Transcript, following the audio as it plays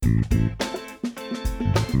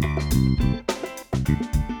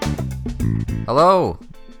Hello,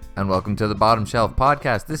 and welcome to the Bottom Shelf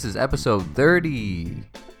Podcast. This is episode 30.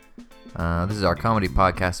 This is our comedy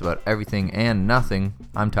podcast about everything and nothing.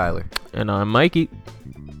 I'm Tyler. And I'm Mikey.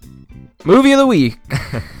 Movie of the week.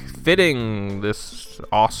 Fitting this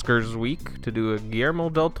Oscars week to do a Guillermo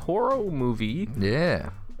del Toro movie.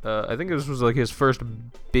 Yeah. I think this was like his first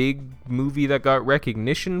big movie that got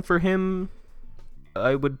recognition for him,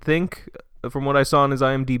 I would think. From what I saw on his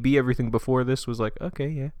IMDb, everything before this was like, okay,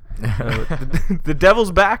 yeah. The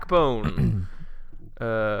Devil's Backbone.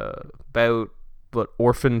 About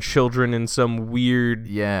orphan children in some weird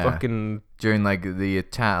fucking... During like the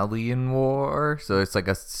Italian War, so it's like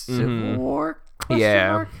a civil war?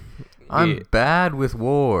 Yeah. I'm bad with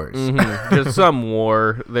wars. There's some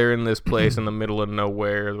war. They're in this place in the middle of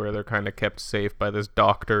nowhere where they're kind of kept safe by this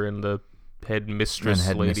doctor and the headmistress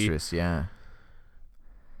lady. Headmistress, yeah.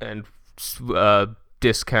 And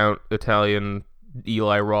discount Italian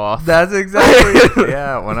Eli Roth. That's exactly it.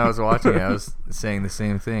 Yeah, when I was watching it, I was saying the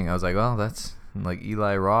same thing. I was like, well, that's like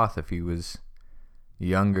Eli Roth if he was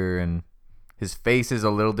younger, and his face is a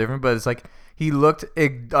little different, but it's like he looked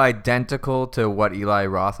identical to what Eli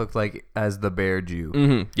Roth looked like as the Bear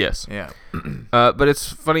Jew. Yes. Yeah. But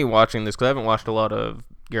it's funny watching this because I haven't watched a lot of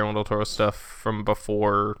Guillermo del Toro stuff from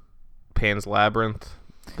before Pan's Labyrinth,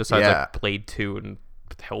 besides like Blade 2 and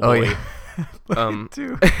Hellboy. Oh,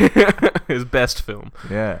 yeah. His best film.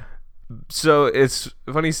 Yeah. So it's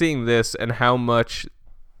funny seeing this and how much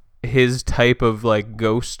his type of like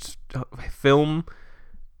ghost film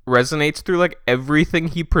resonates through like everything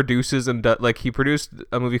he produces and like he produced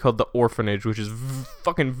a movie called The Orphanage, which is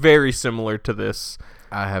fucking very similar to this.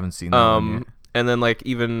 I haven't seen that one yet. And then like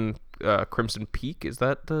even Crimson Peak, is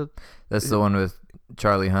that that's the one with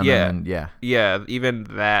Charlie Hunnam? Yeah, even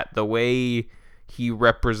that, the way he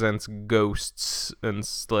represents ghosts and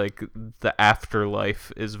like the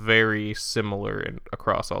afterlife is very similar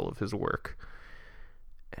across all of his work.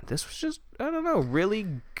 And this was just, I don't know, really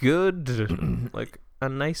good, like a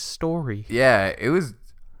nice story. Yeah, it was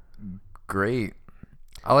great.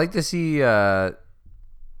 I like to see, I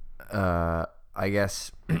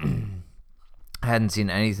guess, I hadn't seen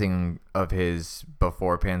anything of his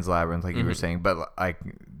before Pan's Labyrinth, like you were saying, but I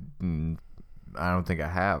don't think I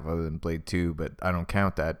have, other than Blade 2, but I don't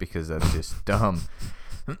count that because that's just dumb.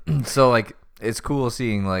 So, like, it's cool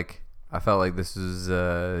seeing, like, I felt like this is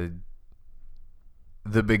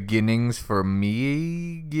the beginnings for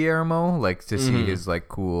me, Guillermo, like, to see his, like,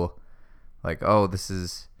 cool, like, oh, this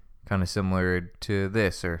is kind of similar to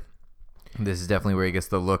this, or this is definitely where he gets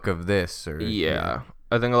the look of this, or... Yeah.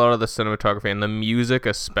 I think a lot of the cinematography and the music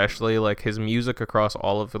especially, like, his music across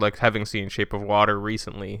all of it, like, having seen Shape of Water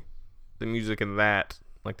recently, the music in that,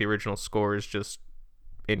 like, the original score is just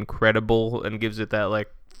incredible and gives it that, like,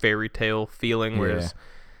 fairy tale feeling, whereas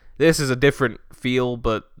this is a different feel,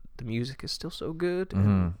 but the music is still so good.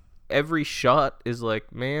 And every shot is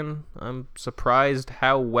like, man, I'm surprised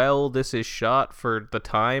how well this is shot for the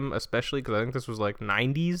time, especially because I think this was like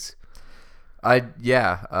 90s.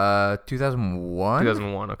 2001.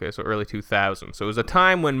 2001. Okay, so early 2000. So it was a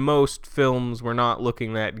time when most films were not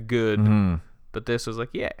looking that good, but this was like,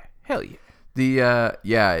 yeah, hell yeah.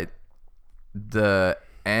 The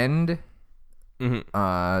end.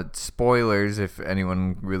 Spoilers if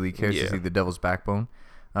anyone really cares to see The Devil's Backbone.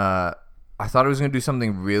 I thought it was gonna do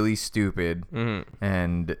something really stupid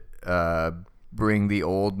and bring the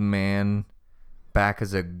old man back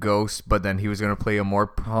as a ghost, but then he was gonna play a more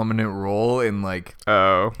prominent role in like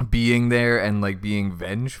being there and like being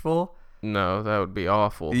vengeful. No, that would be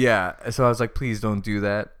awful. Yeah, so I was like, please don't do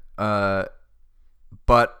that.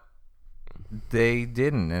 But they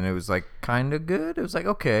didn't, and it was like kind of good. It was like,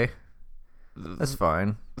 okay, that's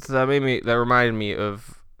fine. So that reminded me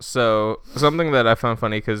of something that I found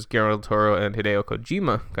funny because Guillermo del Toro and Hideo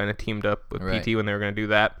Kojima kind of teamed up with PT when they were going to do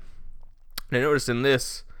that. And I noticed in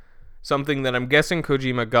this something that I'm guessing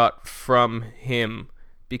Kojima got from him,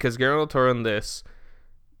 because Guillermo del Toro in this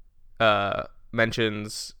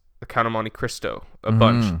mentions the Count of Monte Cristo a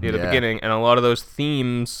bunch near the beginning, and a lot of those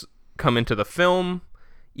themes come into the film,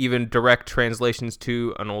 even direct translations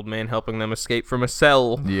to an old man helping them escape from a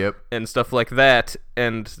cell and stuff like that,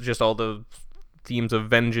 and just all the themes of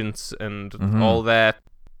vengeance and all that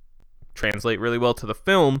translate really well to the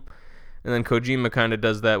film. And then Kojima kind of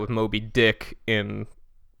does that with Moby Dick in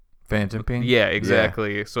Phantom Pain? Yeah,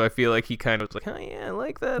 exactly. Yeah. So I feel like he kind of was like, oh yeah, I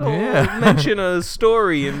like that whole mention a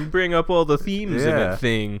story and bring up all the themes in it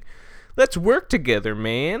thing. Let's work together,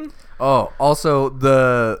 man. Oh, also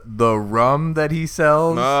the rum that he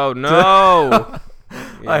sells. Oh, no.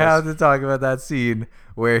 Yes. I have to talk about that scene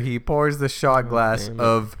where he pours the shot glass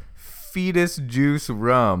of fetus juice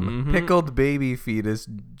rum, pickled baby fetus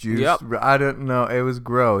juice. Yep. I don't know. It was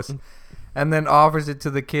gross. And then offers it to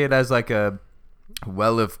the kid as like a,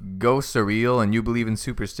 well, if ghosts are real and you believe in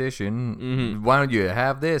superstition, why don't you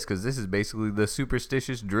have this? Because this is basically the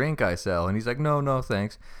superstitious drink I sell. And he's like, no,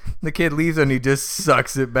 thanks. The kid leaves and he just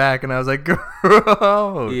sucks it back. And I was like,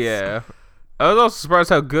 gross. Yeah. I was also surprised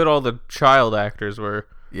how good all the child actors were.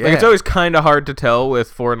 Yeah. Like, it's always kind of hard to tell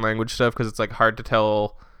with foreign language stuff because it's like hard to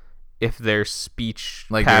tell if their speech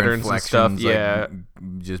like patterns and stuff,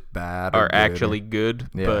 just bad are good actually good.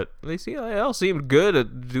 Yeah. But they all seemed good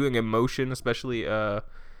at doing emotion, especially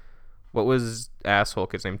what was asshole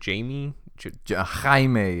kid's name? Jamie?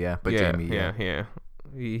 Jaime, yeah, but yeah, Jamie, yeah.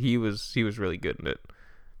 He was really good in it.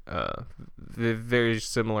 Very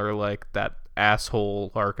similar, like that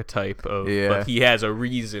asshole archetype of, but he has a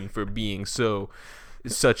reason for being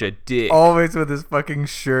such a dick. Always with his fucking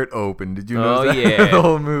shirt open. Did you notice that? Yeah. The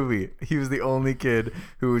whole movie. He was the only kid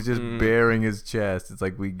who was just baring his chest. It's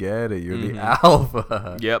like, we get it. You're the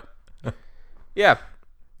alpha. Yep. Yeah.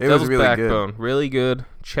 It was really Backbone. good. Really good.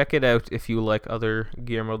 Check it out if you like other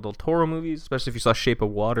Guillermo del Toro movies, especially if you saw Shape of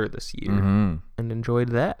Water this year and enjoyed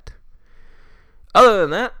that. Other than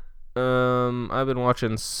that, I've been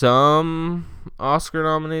watching some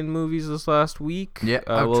Oscar-nominated movies this last week. Yeah,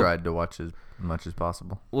 I've tried to watch as much as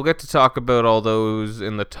possible. We'll get to talk about all those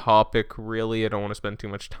in the topic, really. I don't want to spend too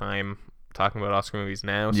much time talking about Oscar movies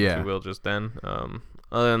now, since we will just then.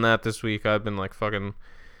 Other than that, this week I've been like fucking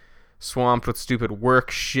swamped with stupid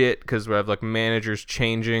work shit because we have like managers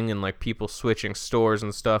changing and like people switching stores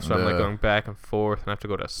and stuff, so I'm like going back and forth and I have to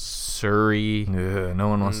go to Surrey. No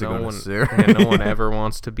one wants to go to Surrey. Yeah, no one ever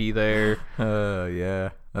wants to be there. Yeah,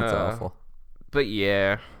 that's awful. But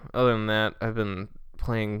yeah, other than that, I've been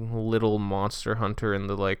playing Little Monster Hunter in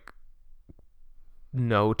the like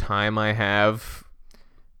no time I have.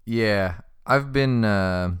 Yeah, I've been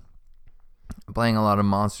playing a lot of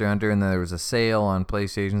Monster Hunter, and then there was a sale on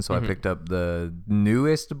PlayStation, so I picked up the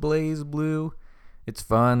newest Blaze Blue. It's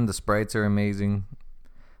fun. The sprites are amazing.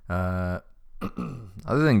 Other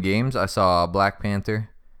than games, I saw Black Panther.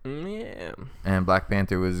 Yeah. And Black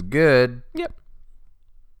Panther was good. Yep.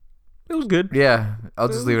 It was good. Yeah, I'll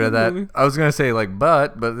just leave it at that. Movie. I was gonna say like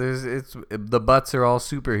but the butts are all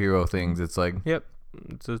superhero things. It's like, yep,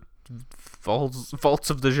 it's a faults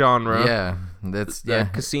of the genre. Yeah, that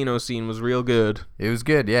casino scene was real good. It was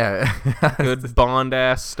good. Yeah, good Bond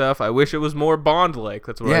ass stuff. I wish it was more Bond like.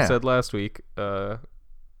 That's what I said last week.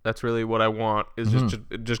 That's really what I want is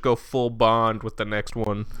just go full Bond with the next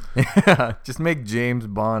one. Yeah, just make James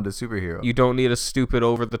Bond a superhero. You don't need a stupid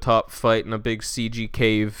over the top fight in a big CG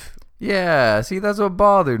cave. Yeah, see, that's what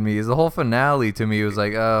bothered me. Is the whole finale to me was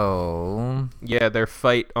like, oh. Yeah, their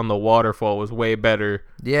fight on the waterfall was way better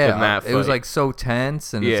than that fight. It was like so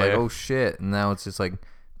tense, and it's like, oh shit. And now it's just like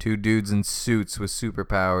two dudes in suits with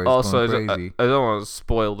superpowers also, going crazy. I don't want to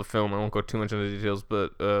spoil the film. I won't go too much into the details,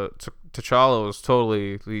 but T'Challa was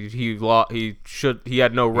totally he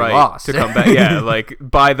had no right to come back. Yeah, like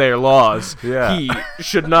by their laws, he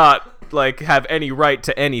should not like have any right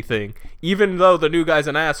to anything. Even though the new guy's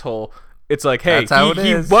an asshole, it's like, hey,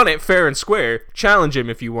 he won it fair and square. Challenge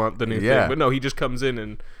him if you want the new thing. But no, he just comes in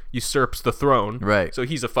and usurps the throne. Right. So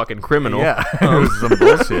he's a fucking criminal. Yeah. It was some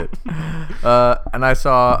bullshit. And I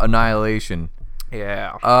saw Annihilation.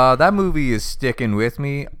 Yeah. That movie is sticking with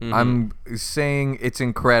me. I'm saying it's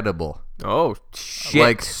incredible. Oh, shit.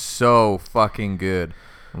 Like, so fucking good.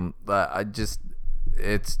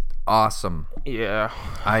 It's awesome. Yeah.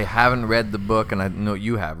 I haven't read the book, and I know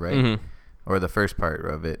you have, right? Or the first part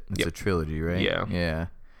of it. It's a trilogy, right? Yeah. Yeah.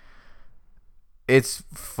 It's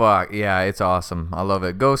it's awesome. I love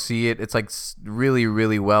it. Go see it. It's like really,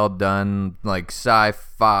 really well done. Like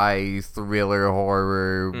sci-fi, thriller,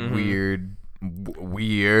 horror, weird.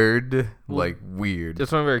 Like weird.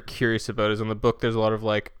 That's what I'm very curious about is in the book there's a lot of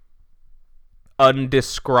like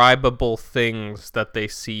undescribable things that they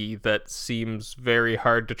see that seems very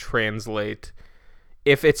hard to translate.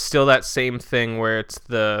 If it's still that same thing where it's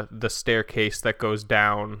the staircase that goes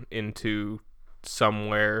down into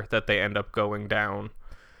somewhere that they end up going down.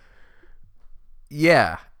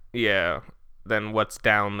 Yeah. Then what's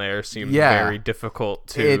down there seems very difficult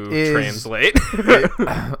to translate.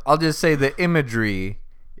 I'll just say the imagery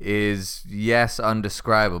is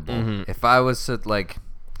undescribable. If I was to like,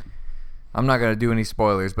 I'm not going to do any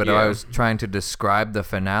spoilers, but if I was trying to describe the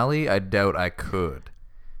finale, I doubt I could.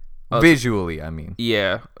 Visually, I mean.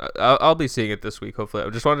 Yeah. I'll be seeing it this week, hopefully. I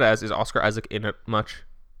just wanted to ask, is Oscar Isaac in it much?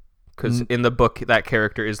 because in the book that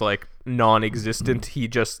character is like non-existent.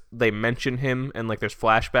 They mention him and like there's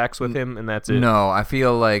flashbacks with him and that's it. No, I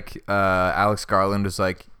feel like Alex Garland was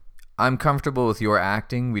like, I'm comfortable with your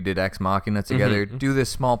acting. We did Ex Machina together. Do this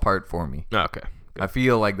small part for me. Okay. I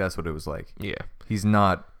feel like that's what it was like. Yeah. He's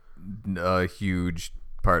not a huge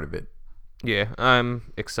part of it. Yeah,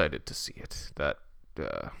 I'm excited to see it. That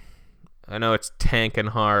I know it's tanking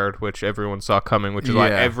hard, which everyone saw coming, which is why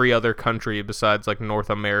every other country besides like North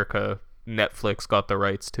America, Netflix got the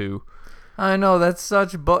rights to. I know, that's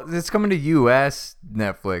such it's coming to US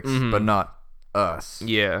Netflix, but not us.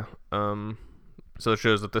 Yeah. So it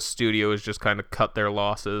shows that the studio has just kind of cut their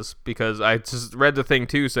losses, because I just read the thing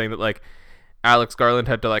too saying that like Alex Garland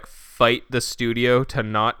had to like fight the studio to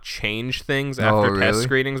not change things after test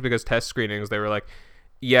screenings, because test screenings they were like,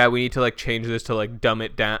 yeah, we need to like change this to like dumb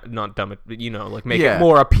it down, not dumb it, but like make it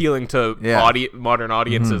more appealing to modern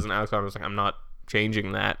audiences. And Alex Garland was like, I'm not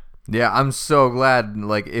changing that. Yeah, I'm so glad.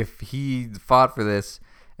 Like, if he fought for this,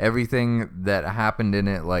 everything that happened in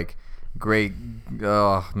it, like, great.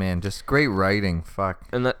 Oh man, just great writing. Fuck.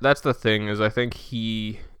 And that's the thing, is I think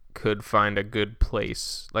he could find a good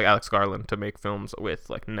place, like Alex Garland, to make films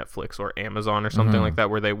with, like Netflix or Amazon or something like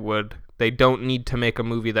that, where they don't need to make a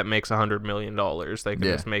movie that makes $100 million. They can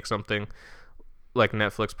just make something like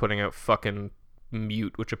Netflix putting out fucking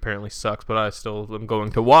Mute, which apparently sucks, but I still am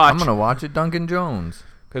going to watch. I'm gonna watch it. Duncan Jones.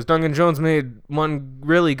 Because Duncan Jones made one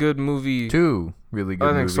really good movie. Two really good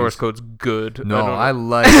movies. I think Source Code's good. No, I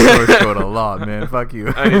like Source Code a lot, man. Fuck you.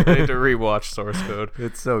 I need to rewatch Source Code.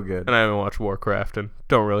 It's so good. And I haven't watched Warcraft and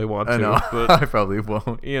don't really want to. I know. But, I probably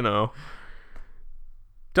won't.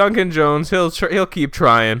 Duncan Jones, he'll keep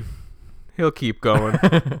trying. He'll keep going.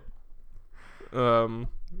 I'm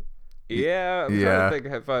trying to think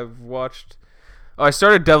if I've watched... Oh, I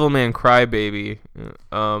started Devilman Crybaby.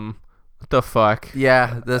 What the fuck?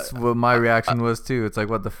 Yeah, that's what my reaction was too. It's like,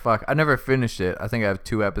 what the fuck? I never finished it. I think I have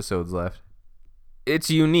 2 episodes left.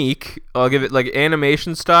 It's unique. I'll give it like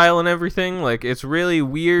animation style and everything. Like, it's really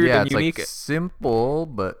weird and it's unique. Like simple,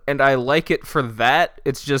 but and I like it for that.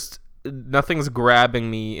 It's just nothing's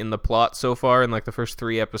grabbing me in the plot so far in like the first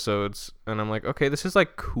 3 episodes, and I'm like, okay, this is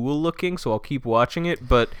like cool looking, so I'll keep watching it,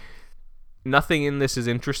 but nothing in this is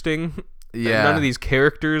interesting. Yeah. None of these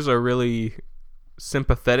characters are really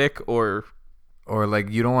sympathetic or like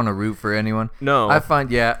you don't want to root for anyone. No. I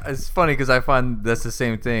find it's funny because I find that's the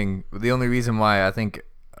same thing. The only reason why I think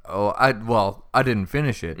I didn't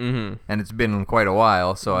finish it, and it's been quite a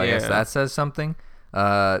while, so I guess that says something.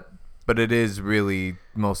 But it is really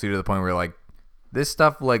mostly to the point where like this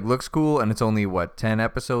stuff like looks cool, and it's only 10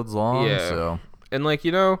 episodes long. Yeah. So and like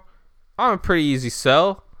I'm a pretty easy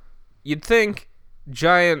sell. You'd think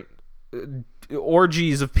giant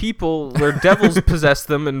orgies of people where devils possess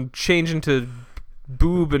them and change into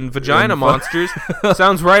boob and vagina monsters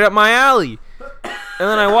sounds right up my alley. And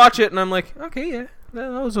then I watch it and I'm like, okay, yeah, that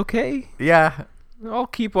was okay. Yeah, I'll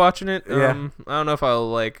keep watching it. Yeah. I don't know if I'll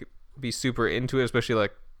like be super into it, especially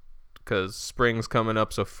like because spring's coming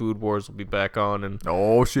up, so Food Wars will be back on, and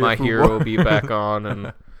My Hero will be back on,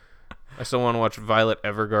 and I still want to watch Violet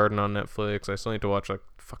Evergarden on Netflix. I still need to watch like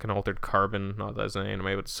fucking Altered Carbon. Not that it's an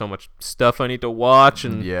anime, but so much stuff I need to watch.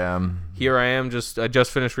 And here I am. I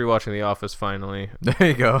just finished rewatching The Office finally. There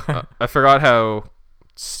you go. I forgot how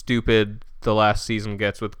stupid the last season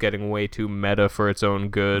gets with getting way too meta for its own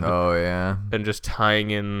good. Oh yeah. And just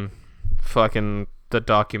tying in fucking the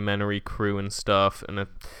documentary crew and stuff. And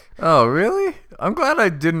oh really? I'm glad I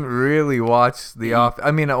didn't really watch The Office.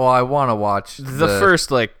 I mean, I want to watch the first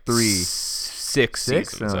like 3. 6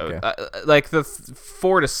 seasons. Okay. Like the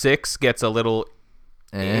 4 to 6 gets a little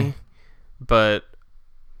but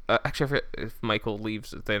actually I forget if Michael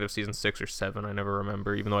leaves at the end of season 6 or 7. I never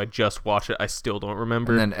remember, even though I just watched it. I still don't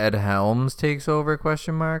remember. And then Ed Helms takes over,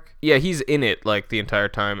 question mark? Yeah, he's in it like the entire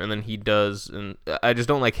time, and then he does, and I just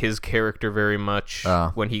don't like his character very much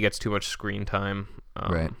when he gets too much screen time.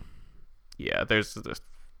 Right. Yeah, there's this,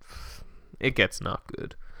 it gets not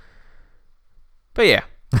good. But yeah,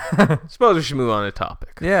 suppose we should move on to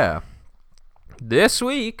topic. Yeah. This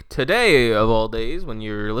week, today of all days, when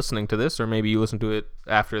you're listening to this, or maybe you listen to it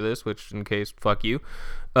after this, which in case, fuck you,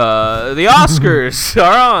 the Oscars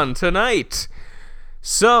are on tonight.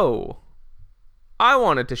 So, I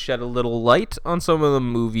wanted to shed a little light on some of the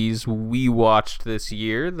movies we watched this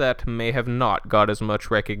year that may have not got as much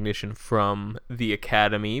recognition from the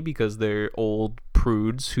Academy because they're old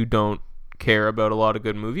prudes who don't care about a lot of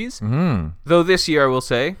good movies. Though this year, I will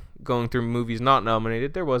say, going through movies not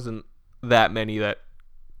nominated, there wasn't that many that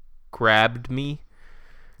grabbed me.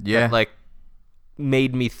 Yeah. That, like,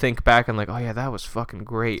 made me think back and like, oh yeah, that was fucking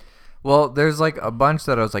great. Well, there's like a bunch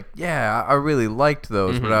that I was like, yeah, I really liked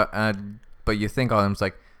those, Mm-hmm. but you think on them, it's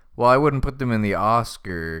like, well, I wouldn't put them in the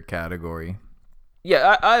Oscar category.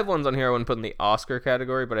 Yeah, I have ones on here I wouldn't put in the Oscar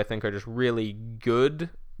category, but I think are just really good.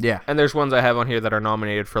 Yeah, And there's ones I have on here that are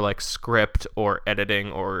nominated for like script or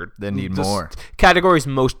editing or they need just more categories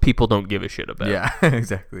most people don't give a shit about. Yeah,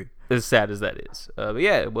 exactly. As sad as that is. But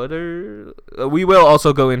yeah, we will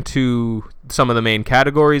also go into some of the main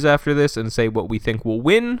categories after this and say what we think will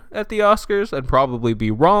win at the Oscars and probably be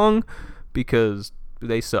wrong because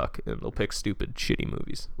they suck and they'll pick stupid, shitty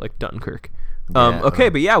movies like Dunkirk. Okay,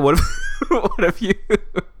 but yeah, what what have you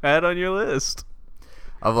had on your list?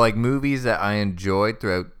 Of like movies that I enjoyed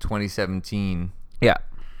throughout 2017. Yeah.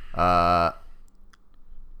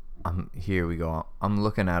 Here we go. I'm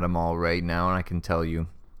looking at them all right now, and I can tell you,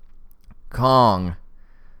 Kong.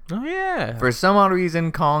 Oh yeah. For some odd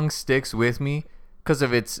reason, Kong sticks with me because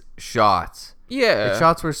of its shots. Yeah. Its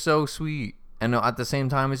shots were so sweet, and at the same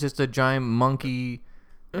time, it's just a giant monkey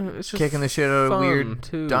It's just kicking the shit out of weird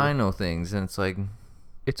too. dino things, and it's like,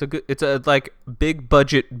 it's a like big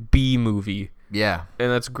budget B movie. yeah, And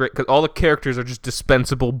that's great because all the characters are just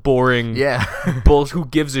dispensable, boring. yeah, Bulls who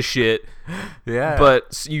gives a shit. yeah.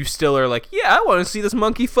 But you still are like, yeah, I want to see this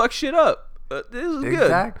monkey fuck shit up. This is good.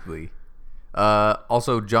 Exactly.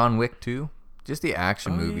 Also, John Wick 2. Just the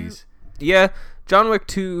action movies. Yeah, John Wick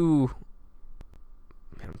 2.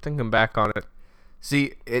 Man, I'm thinking back on it.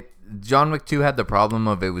 See, John Wick 2 had the problem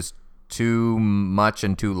of it was too much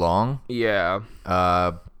and too long. Yeah.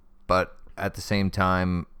 But at the same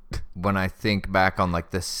time, when I think back on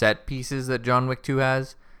like the set pieces that John Wick 2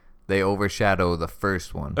 has, they overshadow the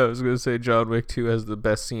first one. I was gonna say John Wick 2 has the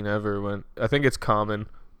best scene ever. When I think it's common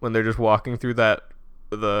when they're just walking through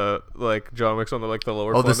like John Wick's on the lower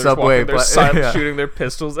floor. The subway, they're shooting their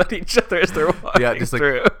pistols at each other as they're walking. Yeah, just like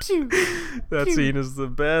through. That scene is the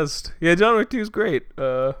best. Yeah, John Wick 2 is great.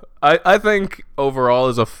 I think overall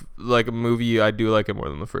is a movie I do like it more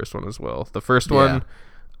than the first one as well. The first one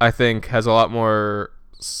I think has a lot more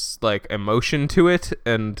like emotion to it,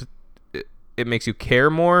 and it makes you care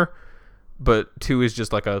more. But 2 is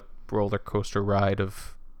just like a roller coaster ride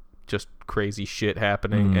of just crazy shit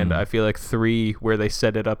happening, and I feel like 3, where they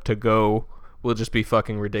set it up to go, will just be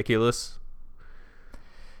fucking ridiculous.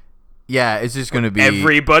 Yeah, it's just gonna be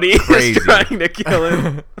everybody crazy. is trying to kill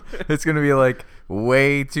him. It's gonna be like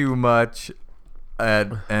way too much,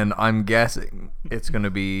 and I'm guessing it's gonna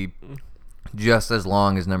be just as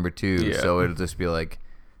long as number 2. Yeah. So it'll just be like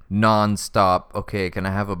non-stop. Okay, can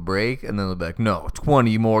I have a break? And then they'll be like, no,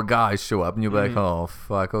 20 more guys show up, and you'll be like, oh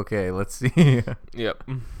fuck, okay, let's see. Yep.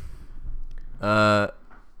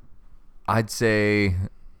 I'd say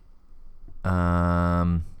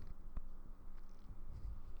probably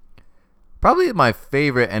my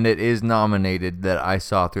favorite, and it is nominated, that I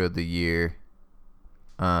saw throughout the year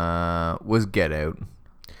was Get Out.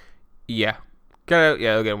 Yeah. Get Out.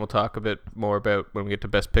 Yeah, again, we'll talk a bit more about when we get to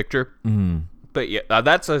Best Picture. Mm. But yeah,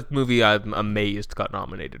 that's a movie I'm amazed got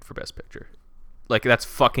nominated for Best Picture. Like, that's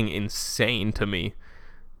fucking insane to me.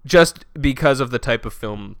 Just because of the type of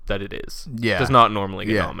film that it is. Yeah. Does not normally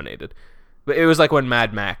get nominated. But it was like when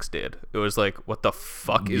Mad Max did. It was like, what the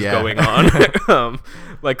fuck is going on?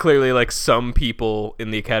 Like, clearly, like, some people in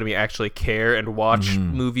the Academy actually care and watch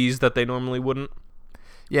movies that they normally wouldn't.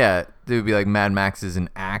 Yeah, it would be like Mad Max is an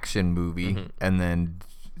action movie, and then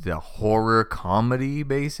the horror comedy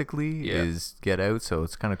basically is Get Out, so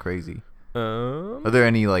it's kind of crazy. Are there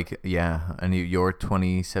any any of your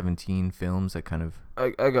 2017 films that kind of...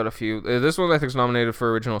 I got a few. This one I think is nominated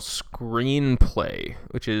for original screenplay,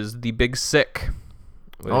 which is The Big Sick.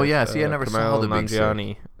 With, I never saw The Big Sick.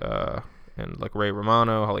 Nanjiani, and like Ray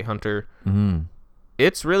Romano, Holly Hunter. Mm-hmm.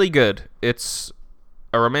 It's really good. It's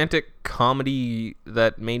a romantic comedy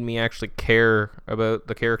that made me actually care about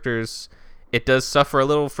the characters. It does suffer a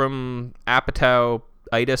little from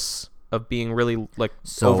appetite-itis of being really like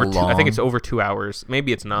so over long. I think it's over 2 hours.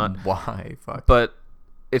 Maybe it's not. Why? Fuck. But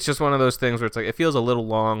it's just one of those things where it's like it feels a little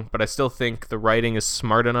long, but I still think the writing is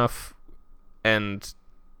smart enough and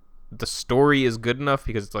the story is good enough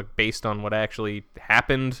because it's like based on what actually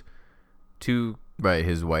happened to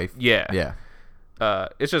his wife. Yeah.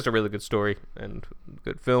 It's just a really good story and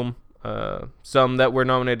good film. Some that were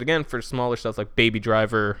nominated again for smaller stuff like Baby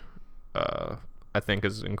Driver, I think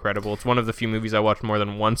is incredible. It's one of the few movies I watched more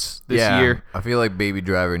than once this year. I feel like Baby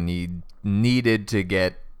Driver needed to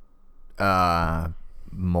get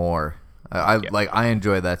more. I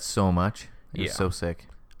enjoy that so much. It's so sick.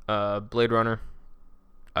 Blade Runner,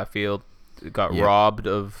 I feel got robbed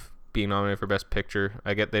of being nominated for Best Picture.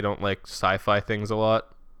 I get they don't like sci-fi things a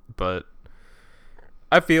lot, but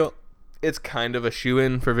I feel it's kind of a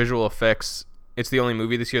shoo-in for visual effects. It's the only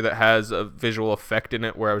movie this year that has a visual effect in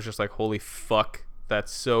it where I was just like, holy fuck,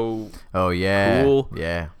 that's so cool.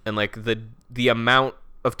 Yeah. And like the amount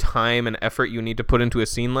of time and effort you need to put into a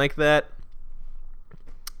scene like that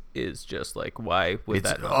is just like, why would It's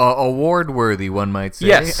that not? award worthy, one might say.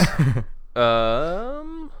 Yes.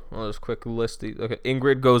 I'll just quick list these. Okay,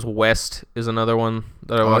 Ingrid Goes West is another one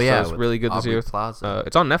that I watched. That was really good this year. Plaza.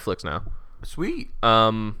 It's on Netflix now. Sweet.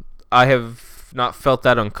 I have not felt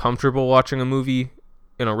that uncomfortable watching a movie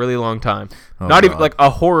in a really long time. Even like a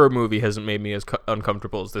horror movie hasn't made me as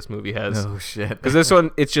uncomfortable as this movie has. Oh shit. Because this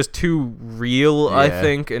one, it's just too real, I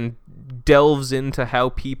think, and delves into how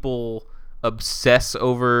people obsess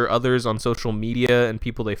over others on social media and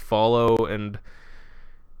people they follow, and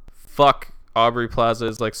fuck, Aubrey Plaza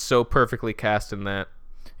is like so perfectly cast in that.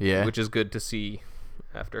 Yeah. Which is good to see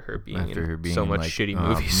after her being in so much like, shitty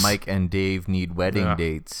movies. Mike and Dave need wedding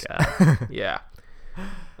dates. Yeah.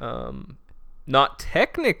 Not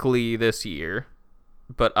technically this year,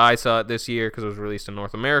 but I saw it this year because it was released in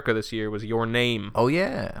North America this year, was Your Name. Oh,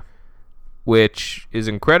 yeah. Which is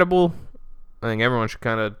incredible. I think everyone should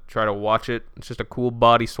kind of try to watch it. It's just a cool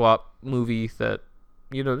body swap movie that,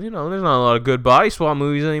 you know, there's not a lot of good body swap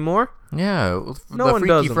movies anymore. Yeah. No the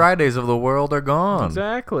Freaky Fridays of the world are gone.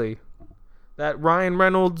 Exactly. That Ryan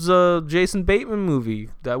Reynolds, Jason Bateman movie,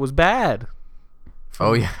 that was bad.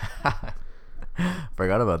 Oh, yeah.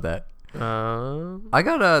 Forgot about that. I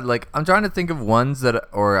gotta, like, I'm trying to think of ones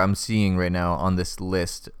I'm seeing right now on this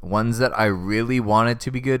list, ones that I really wanted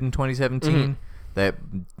to be good in 2017 that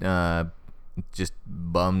just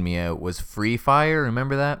bummed me out. Was Free Fire,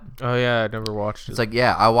 remember that? Oh yeah, I never watched it. It's like,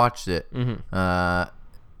 yeah, I watched it.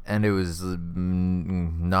 And it was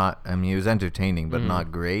not, I mean, it was entertaining, but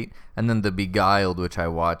not great. And then The Beguiled, which I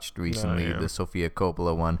watched recently, the Sofia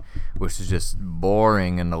Coppola one, which is just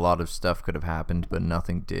boring, and a lot of stuff could have happened, but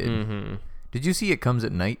nothing did. Did you see It Comes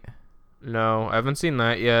at Night? No, I haven't seen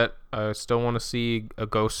that yet. I still want to see A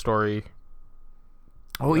Ghost Story.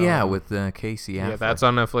 Oh, yeah, with Casey Affleck. Yeah, that's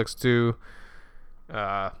on Netflix, too.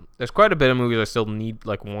 There's quite a bit of movies I still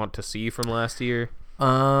want to see from last year.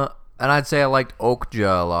 And I'd say I liked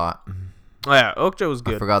Okja a lot. Oh yeah, Okja was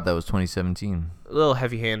good. I forgot that was 2017. A little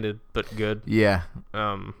heavy-handed, but good. Yeah.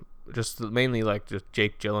 Just mainly like just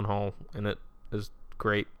Jake Gyllenhaal in it is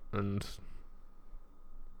great, and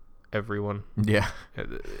everyone. Yeah.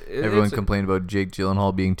 Everyone complained about Jake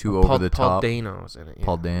Gyllenhaal being too over the top. Paul Dano's in it. Yeah.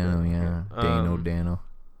 Paul Dano, yeah. Dano.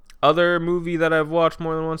 Other movie that I've watched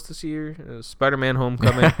more than once this year is Spider-Man: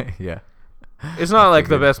 Homecoming. Yeah. It's not like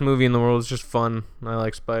the best movie in the world. It's just fun. I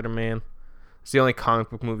like Spider-Man. It's the only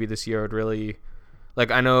comic book movie this year I'd really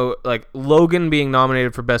like. I know, like, Logan being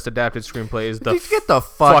nominated for Best Adapted Screenplay is the get the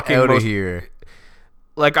fuck out of here.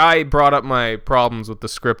 Like, I brought up my problems with the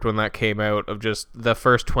script when that came out. Of just the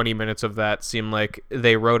first 20 minutes of that seemed like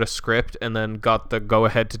they wrote a script and then got the go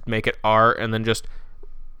ahead to make it R, and then just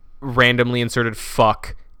randomly inserted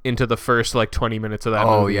fuck into the first like 20 minutes of that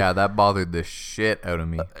movie. Oh yeah, that bothered the shit out of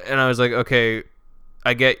me. And I was like, okay,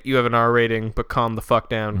 I get you have an R rating, but calm the fuck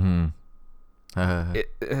down.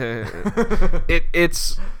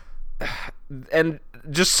 It's and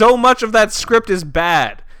just so much of that script is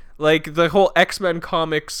bad. Like, the whole X-Men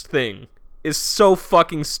comics thing is so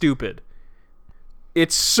fucking stupid.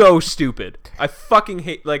 It's so stupid. I fucking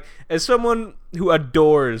hate, like, as someone who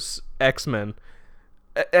adores X-Men,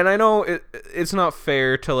 and I know it's not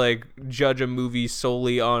fair to, like, judge a movie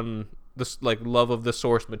solely on this, like, love of the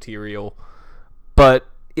source material, but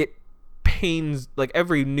it pains, like,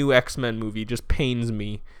 every new X-Men movie just pains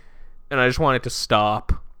me, and I just want it to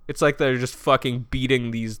stop. It's like they're just fucking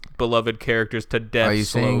beating these beloved characters to death. Are you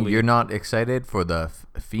slowly. saying you're not excited for the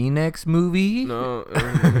Phoenix movie? No.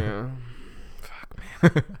 Yeah. Fuck,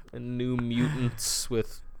 man. And New Mutants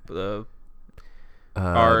with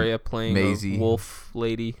Arya playing Maisie. a wolf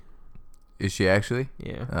lady. Is she actually?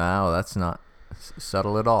 Yeah. Oh, that's not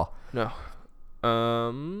subtle at all. No.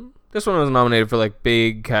 This one was nominated for, like,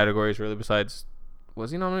 big categories, really, besides...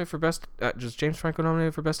 Was he nominated for best... just James Franco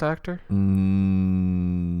nominated for best actor? I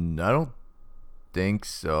don't think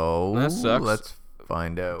so. That sucks. Let's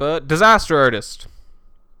find out. But Disaster Artist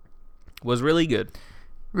was really good.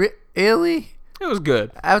 Really? It was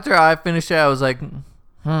good. After I finished it, I was like,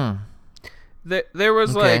 There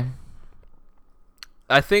was, like...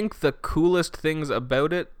 I think the coolest things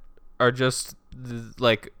about it are just,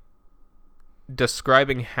 like,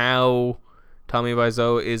 describing how Tommy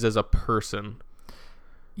Wiseau is as a person.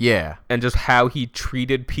 Yeah. And just how he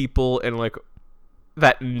treated people, and, like,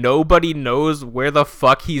 that nobody knows where the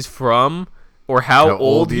fuck he's from or how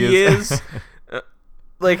old he is.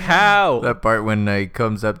 Like, how? That part when he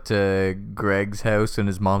comes up to Greg's house and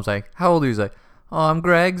his mom's like, "How old are you?" He's like, "Oh, I'm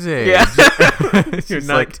Greg's age." Yeah. You're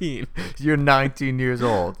 19. You're 19 years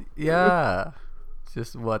old. Yeah.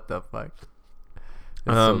 Just what the fuck?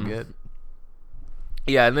 It's so good.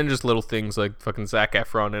 Yeah, and then just little things like fucking Zac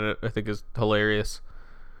Efron in it, I think is hilarious.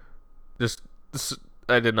 Just,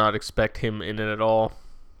 I did not expect him in it at all.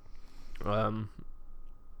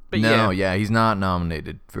 But yeah, he's not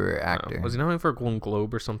nominated for actor. Was he nominated for a Golden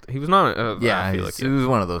Globe or something? He was not. Yeah, it was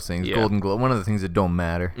one of those things. Yeah. Golden Globe, one of the things that don't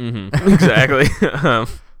matter. Mm-hmm. Exactly.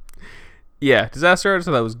 Yeah, Disaster Artist,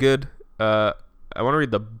 I thought was good. I want to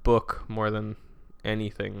read the book more than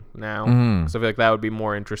anything now, because I feel like that would be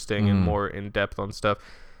more interesting and more in depth on stuff.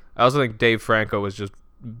 I also think Dave Franco was just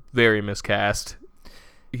very miscast.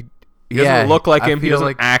 He doesn't look like him. He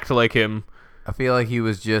doesn't act like him. I feel like he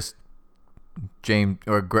was just James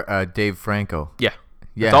or Dave Franco. Yeah.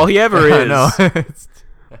 That's all he ever is. No.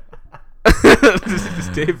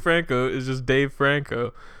 Dave Franco is just Dave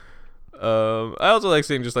Franco. I also like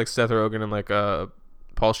seeing just like Seth Rogen and like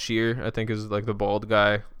Paul Scheer, I think is like the bald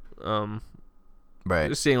guy. Right.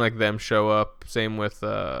 Just seeing like them show up. Same with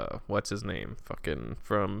what's his name? Fucking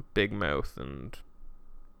from Big Mouth and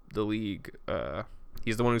The League.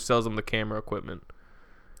 He's the one who sells them the camera equipment.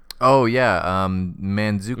 Oh yeah,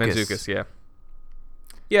 Mantzoukas. Yeah.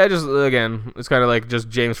 Yeah, just again, it's kind of like just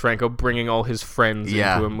James Franco bringing all his friends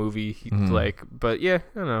into a movie. But yeah,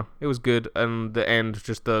 I don't know, it was good. And the end,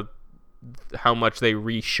 just how much they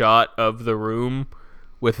reshot of the room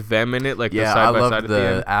with them in it, like the side by side at the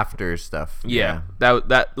end. After stuff. Yeah,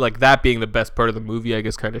 that being the best part of the movie, I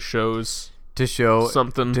guess, kind of shows. To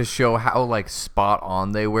show how like spot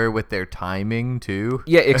on they were with their timing too.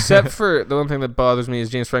 Yeah, except for the one thing that bothers me is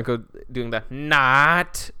James Franco doing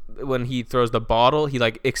that when he throws the bottle, he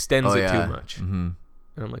like extends it too much. Mm-hmm.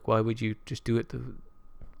 And I'm like, why would you just do it?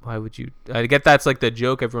 Why would you? I get that's like the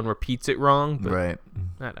joke. Everyone repeats it wrong, but right?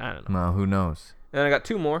 I don't know. Well, who knows? And I got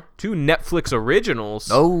two Netflix originals.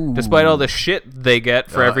 Oh, despite all the shit they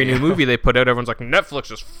get for every new movie they put out, everyone's like,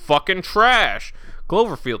 Netflix is fucking trash.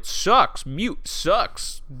 Cloverfield sucks. Mute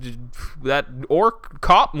sucks. That orc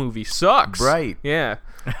cop movie sucks. Right. Yeah.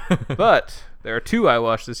 But there are two I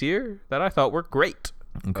watched this year that I thought were great.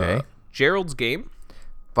 Okay. Gerald's Game.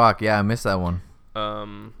 Fuck yeah, I missed that one. I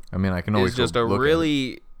mean, I can always. It's just a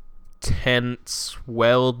really tense,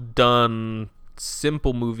 well done,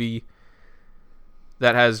 simple movie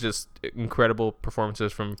that has just incredible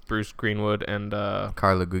performances from Bruce Greenwood and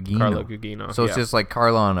Carla Gugino. So it's just like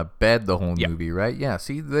Carla on a bed the whole movie, right? Yeah.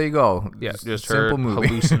 See, there you go. Yeah, just her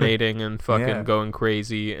hallucinating and fucking going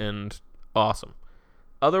crazy and awesome.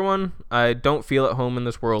 Other one, I Don't Feel at Home in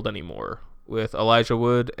This World Anymore, with Elijah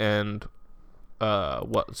Wood and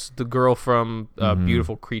what's the girl from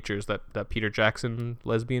Beautiful Creatures, that Peter Jackson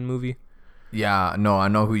lesbian movie. Yeah, no, I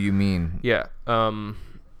know who you mean. Yeah.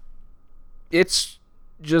 It's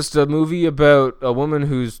just a movie about a woman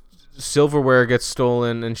whose silverware gets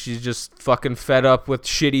stolen and she's just fucking fed up with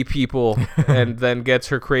shitty people and then gets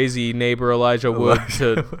her crazy neighbor Elijah Wood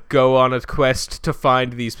to go on a quest to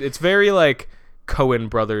find these. It's very like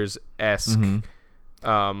Coen Brothers-esque.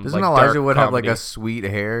 Doesn't like Elijah Wood have like a sweet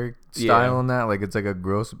hair style in that? Like it's like a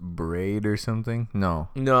gross braid or something?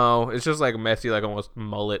 No, it's just like messy, like almost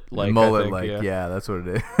mullet-like. Yeah, that's what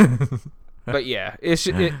it is. But yeah,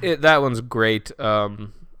 that one's great.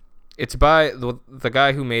 It's by the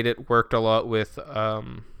guy who made it worked a lot with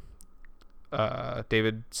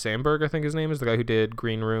David Sandberg, I think his name is, the guy who did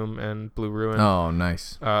Green Room and Blue Ruin. Oh,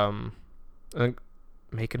 nice. I think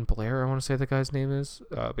Macon Blair, I want to say the guy's name is.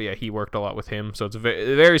 But yeah, he worked a lot with him, so it's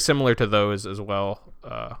very, very similar to those as well.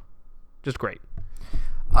 Just great.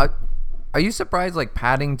 Are you surprised like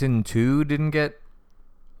Paddington 2 didn't get?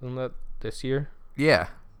 Wasn't that this year? Yeah.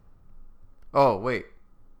 Oh wait.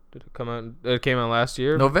 Did it come out? It came out last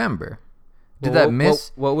year. November. Did that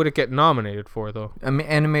miss? What would it get nominated for though?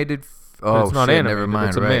 Animated. It's not animated. Never mind.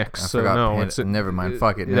 It's a mix. So no, never mind.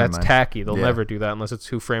 Fuck it. That's tacky. They'll never do that unless it's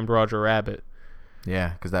Who Framed Roger Rabbit. Yeah,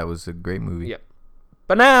 because that was a great movie. Yep.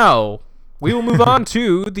 But now we will move on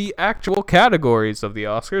to the actual categories of the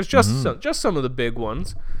Oscars. Just some of the big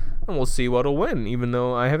ones, and we'll see what'll win. Even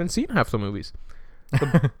though I haven't seen half the movies.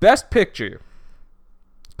 The Best Picture.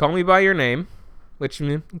 Call Me by Your Name. Which,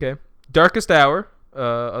 okay. Darkest Hour,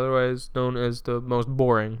 otherwise known as the most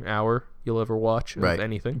boring hour you'll ever watch of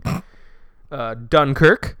anything.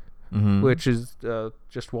 Dunkirk, which is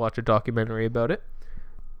just watch a documentary about it.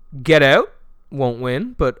 Get Out, won't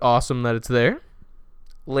win, but awesome that it's there.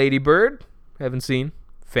 Lady Bird, haven't seen.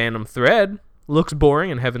 Phantom Thread, looks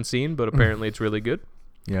boring and haven't seen, but apparently it's really good.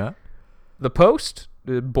 Yeah. The Post,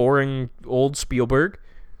 boring old Spielberg.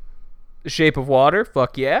 Shape of Water,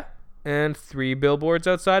 fuck yeah. And 3 Billboards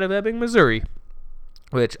Outside of Ebbing, Missouri,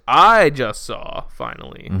 which I just saw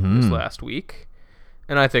finally this last week.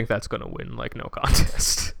 And I think that's going to win like no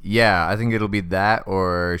contest. Yeah, I think it'll be that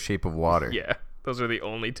or Shape of Water. Yeah, those are the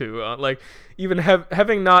only two. Like, even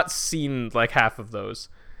having not seen like half of those,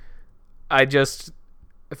 I just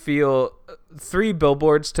feel 3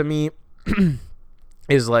 Billboards to me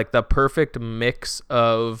is like the perfect mix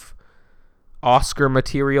of Oscar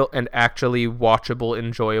material and actually watchable,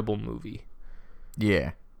 enjoyable movie.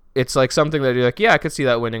 Yeah. It's like something that you're like, yeah, I could see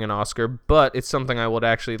that winning an Oscar, but it's something I would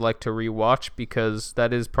actually like to rewatch because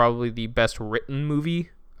that is probably the best written movie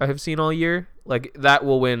I have seen all year. Like, that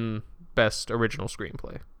will win Best Original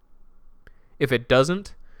Screenplay. If it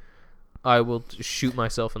doesn't, I will shoot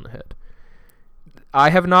myself in the head. I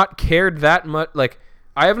have not cared that much. Like,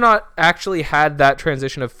 I have not actually had that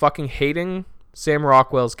transition of fucking hating Sam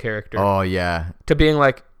Rockwell's character. Oh, yeah. To being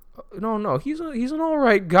like, no, he's an all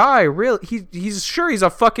right guy. Really, he's a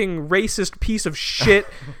fucking racist piece of shit,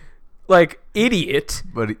 like idiot.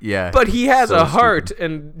 But yeah, but he has a heart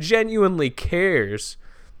and genuinely cares.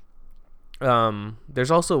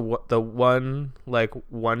 There's also the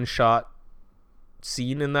one shot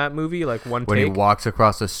scene in that movie, like one when take. He walks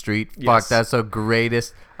across the street. Yes. Fuck, that's the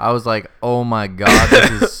greatest. I was like, oh my god,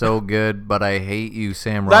 this is so good. But I hate you,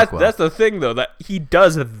 Sam Rockwell. That's the thing though, that he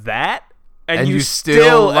does that. And you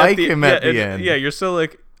still like him at the end. Yeah, you're still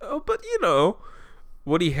like, oh, but you know,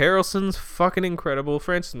 Woody Harrelson's fucking incredible.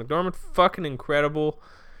 Frances McDormand, fucking incredible.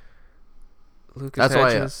 Lucas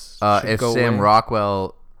Hedges why, if Sam away.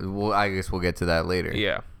 Rockwell, well, I guess we'll get to that later.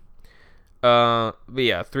 Yeah. But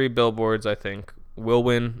yeah, 3 Billboards, I think, will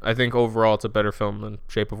win. I think overall it's a better film than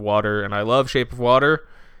Shape of Water, and I love Shape of Water.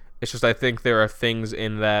 It's just I think there are things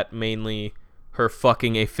in that, mainly her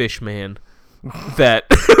fucking a fish man, that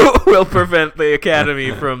will prevent the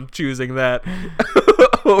Academy from choosing that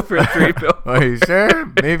over 3 Billboards. Are you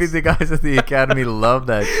sure? Maybe the guys at the Academy love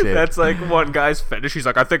that shit. That's like one guy's fetish. He's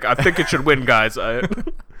like, I think it should win, guys.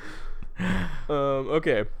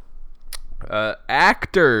 Okay.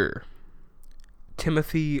 Actor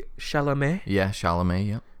Timothy Chalamet. Yeah, Chalamet.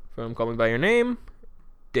 Yeah. From Call Me by Your Name.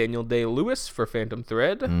 Daniel Day-Lewis for Phantom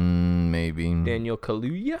Thread. Maybe. Daniel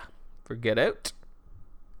Kaluuya for Get Out.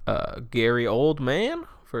 Gary Oldman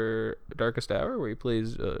for Darkest Hour, where he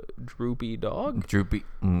plays Droopy Dog.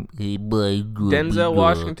 Hey boy, Droopy Denzel dog.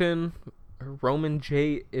 Washington, Roman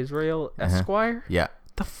J. Israel Esquire. Yeah.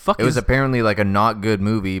 The fuck it was apparently like a not good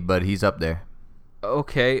movie, but he's up there.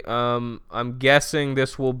 Okay, I'm guessing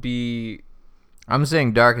this will be I'm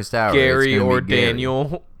saying Darkest Hour. Gary or Gary.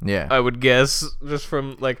 Daniel. Yeah. I would guess, just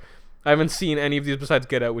from like, I haven't seen any of these besides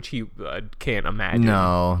Get Out, which I can't imagine.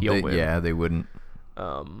 No, he'll win. Yeah, they wouldn't.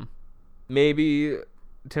 Maybe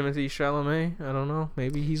Timothy Chalamet. I don't know.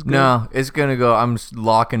 Maybe he's good. No, it's gonna go. I'm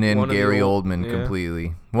locking in Gary Oldman yeah.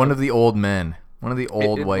 completely. One of the old men. One of the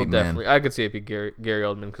old white men. I could see it be Gary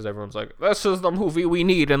Oldman, because everyone's like, this is the movie we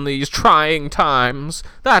need in these trying times.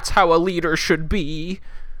 That's how a leader should be.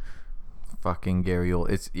 Fucking Gary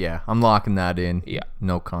Oldman. I'm locking that in. Yeah.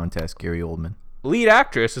 No contest, Gary Oldman. Lead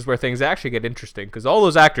actress is where things actually get interesting, because all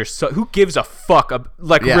those actors, who gives a fuck?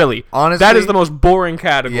 Really, honestly, that is the most boring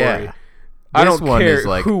category. Yeah. I don't care is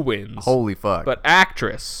like, who wins. Holy fuck. But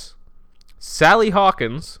actress, Sally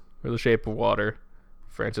Hawkins for The Shape of Water,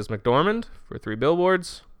 Frances McDormand for 3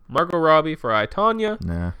 Billboards, Margot Robbie for I, Tonya.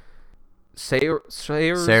 Nah.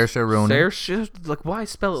 Saoirse Ronan. Why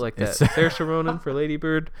spell it like that? Saoirse Ronan for Lady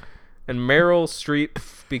Bird, and Meryl Streep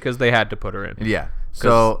because they had to put her in. Yeah.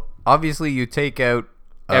 So obviously you take out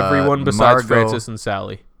everyone besides Margot. Frances and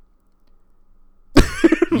Sally.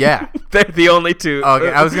 Yeah. They're the only two. Okay,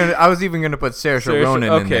 I was even gonna put Saoirse Ronan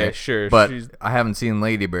in there. Okay, sure. But I haven't seen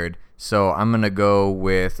Lady Bird, so I'm gonna go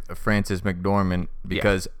with Frances McDormand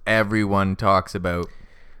because everyone talks about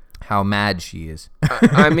how mad she is.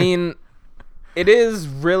 I mean, it is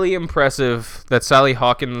really impressive that Sally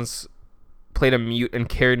Hawkins played a mute and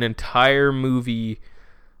carried an entire movie,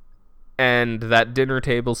 and that dinner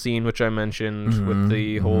table scene, which I mentioned with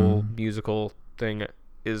the whole musical thing,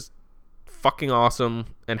 is fucking awesome,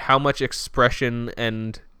 and how much expression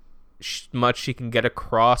and much she can get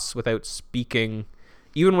across without speaking,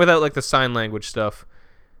 even without like the sign language stuff.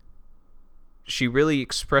 She really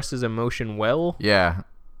expresses emotion well. Yeah,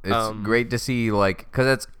 it's great to see, like, because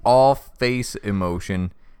it's all face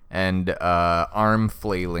emotion and arm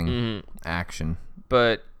flailing action.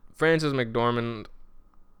 But Frances McDormand,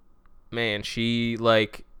 man, she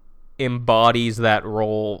like embodies that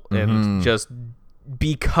role and just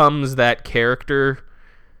becomes that character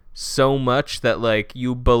so much that like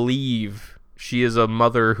you believe she is a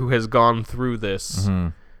mother who has gone through this,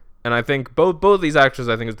 And I think both of these actors,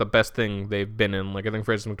 I think, is the best thing they've been in. Like, I think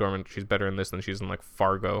Frances McDormand, she's better in this than she's in, like,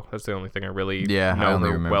 Fargo. That's the only thing I really know I only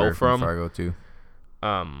her remember well her from. Fargo too.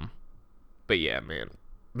 But yeah, man,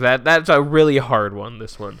 that's a really hard one.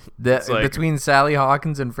 This one, Like, between Sally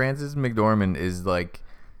Hawkins and Frances McDormand is like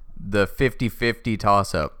the 50-50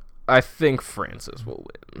 toss up. I think Frances will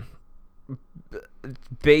win,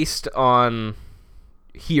 based on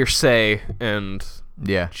hearsay and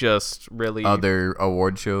just really other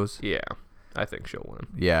award shows. Yeah, I think she'll win.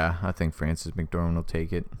 Yeah, I think Frances McDormand will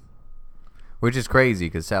take it, which is crazy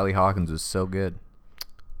because Sally Hawkins was so good.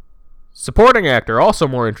 Supporting actor, also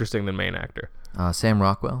more interesting than main actor. Sam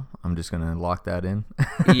Rockwell. I'm just gonna lock that in.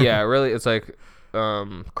 Yeah, really, it's like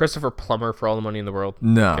Christopher Plummer for All the Money in the World.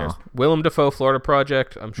 No. Willem Dafoe, Florida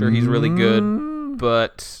Project. I'm sure he's really good,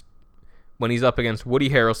 but when he's up against Woody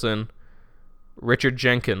Harrelson, Richard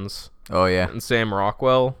Jenkins, and Sam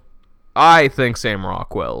Rockwell, I think Sam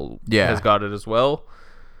Rockwell has got it as well.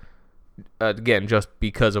 Again, just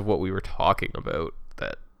because of what we were talking about,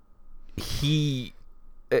 that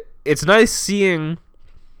it's nice seeing,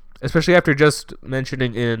 especially after just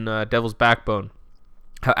mentioning in Devil's Backbone,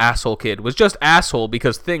 how Asshole Kid was just asshole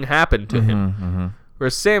because thing happened to him. Mm-hmm.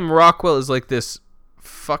 Whereas Sam Rockwell is like this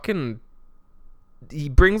fucking... He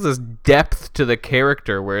brings this depth to the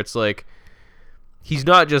character where it's like, he's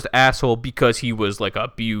not just asshole because he was like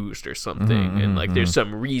abused or something and like there's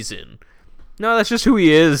some reason. No, that's just who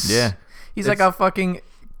he is. Yeah. He's like a fucking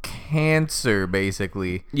cancer,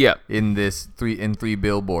 basically. Yeah. In three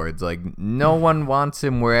billboards. Like, no one wants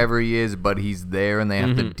him wherever he is, but he's there and they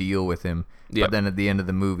have to deal with him. Yep. But then at the end of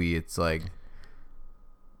the movie, it's like,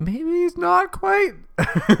 maybe he's not quite.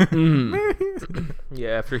 Yeah,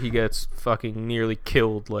 after he gets fucking nearly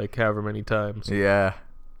killed like however many times. Yeah.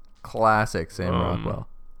 Classic Sam Rockwell.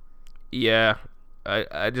 Yeah.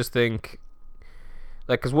 I just think,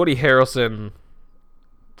 like, because Woody Harrelson,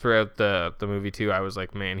 throughout the movie too, I was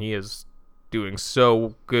like, man, he is doing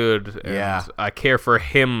so good. And I care for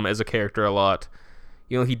him as a character a lot.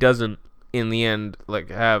 You know, he doesn't, in the end, like,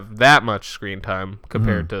 have that much screen time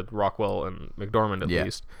compared to Rockwell and McDormand, at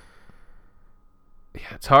least.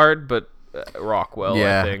 Yeah, it's hard, but Rockwell,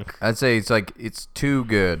 I think. I'd say it's too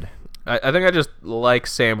good. I think I just like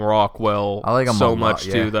Sam Rockwell so much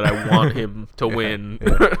too that I want him to win.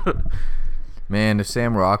 Man, if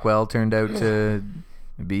Sam Rockwell turned out to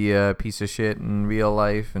be a piece of shit in real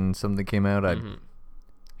life and something came out, I'd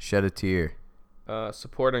shed a tear.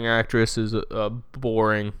 Supporting actress is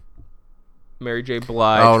boring. Mary J.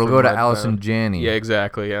 Blige. Oh, it'll go to Allison Janney. Yeah,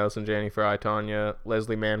 exactly. Allison Janney for I, Tonya.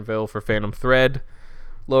 Leslie Manville for Phantom Thread.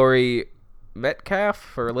 Laurie Metcalf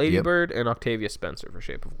for Lady Bird. And Octavia Spencer for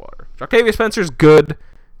Shape of Water. Octavia Spencer's good.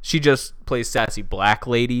 She just plays sassy black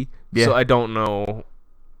lady. Yeah. So I don't know.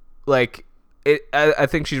 Like, I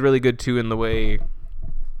think she's really good, too, in the way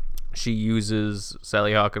she uses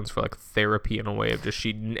Sally Hawkins for, like, therapy in a way of just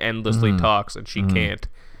she endlessly talks and she can't.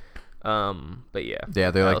 But yeah,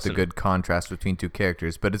 they're like the good contrast between two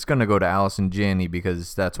characters, but it's gonna go to Allison Janney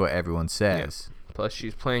because that's what everyone says. Yeah. Plus,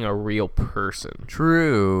 she's playing a real person.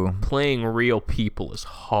 True. Playing real people is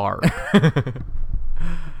hard.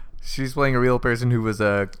 She's playing a real person who was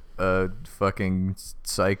a fucking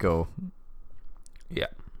psycho. Yeah.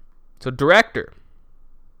 So director,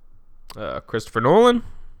 Christopher Nolan,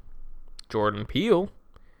 Jordan Peele,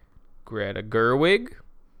 Greta Gerwig,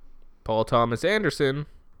 Paul Thomas Anderson,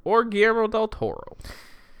 or Guillermo del Toro.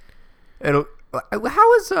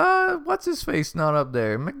 How is what's his face not up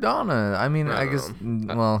there? McDonough. I mean, I guess.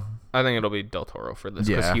 Well, I think it'll be del Toro for this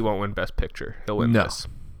because he won't win Best Picture. He'll win this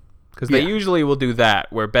because they usually will do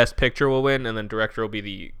that where Best Picture will win and then director will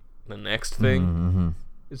be the next thing.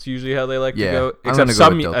 It's usually how they like to go. Except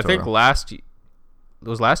I think last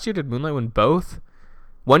year did Moonlight win both?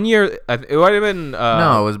 1 year, it might have been...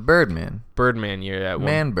 no, it was Birdman. Birdman year. Yeah,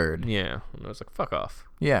 Man-Bird. Yeah. And I was like, fuck off.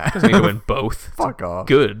 Yeah. Doesn't need to win both. Fuck off.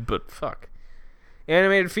 Good, but fuck.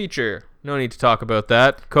 Animated feature. No need to talk about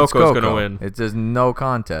that. Coco's going to win. It's just no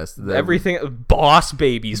contest. Everything... Boss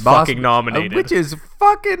Baby's fucking nominated. Which is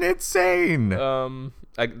fucking insane.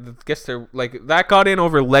 I guess they're... Like, that got in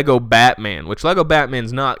over Lego Batman, which Lego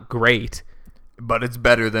Batman's not great. But it's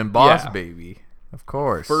better than Boss Baby. Of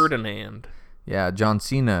course. Ferdinand. Yeah, John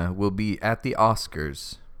Cena will be at the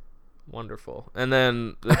Oscars. Wonderful. And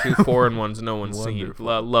then the two foreign ones no one's seen.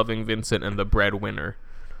 Loving Vincent and The Breadwinner.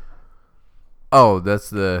 Oh,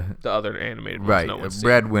 that's the other animated ones right. no one's seen.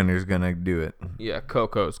 Breadwinner's going to do it. Yeah,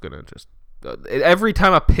 Coco's going to just every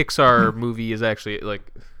time a Pixar movie is actually like,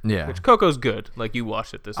 Yeah. which Coco's good. Like you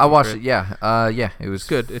watched it this I week, watched right? it. Yeah. Yeah. It was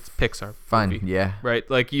Good. It's Pixar. fun. Movie, Yeah. right.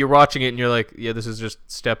 Like you're watching it and you're like, yeah, this is just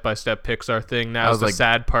step by step Pixar thing. Now I it's was the like-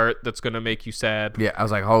 sad part that's gonna make you sad. Yeah. I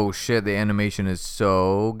was like, oh shit, the animation is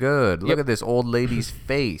so good. Look Yep. at this old lady's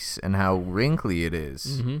face and how wrinkly it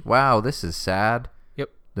is. Mhm. Wow, this is sad. Yep.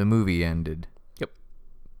 The movie ended. Yep.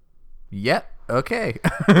 Yep. Okay.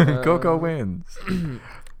 Coco wins.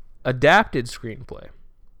 Adapted screenplay: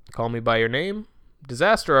 Call Me by Your Name,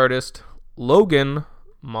 Disaster Artist, Logan,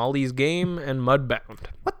 Molly's Game, and Mudbound.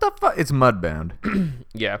 What the fuck? It's Mudbound.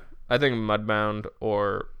 Yeah, I think Mudbound,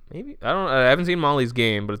 or maybe I haven't seen Molly's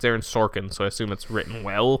Game, but it's Aaron Sorkin, so I assume it's written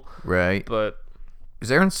well. Right. But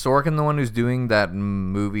Is Aaron Sorkin the one who's doing that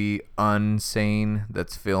movie Unsane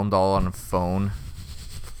that's filmed all on a phone?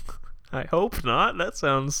 I hope not. That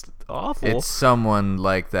sounds awful. It's someone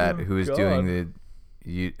like that Oh, who is God. doing the.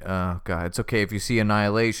 Oh god, it's okay if you see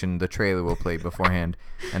Annihilation. The trailer will play beforehand,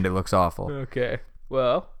 and it looks awful. Okay.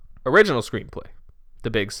 Well, original screenplay: The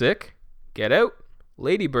Big Sick, Get Out,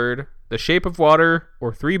 Lady Bird, The Shape of Water,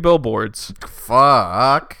 or Three Billboards.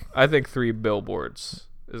 Fuck. I think Three Billboards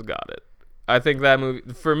has got it. I think that movie,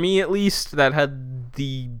 for me at least, that had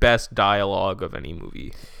the best dialogue of any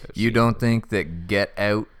movie I've You seen. don't think that Get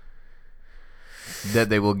Out? That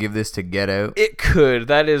they will give this to Get Out? It could.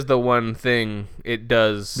 That is the one thing it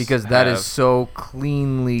does. Because that have. is so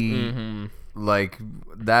cleanly. Mhm. Like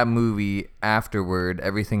that movie afterward,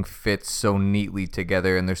 everything fits so neatly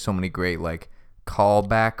together, and there's so many great like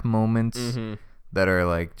callback moments Mhm. that are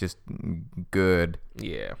like just good.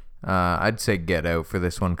 Yeah. I'd say Get Out for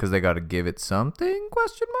this one because they got to give it something?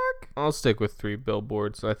 Question mark. I'll stick with Three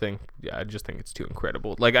Billboards. I just think it's too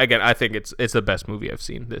incredible. Like again, I think it's the best movie I've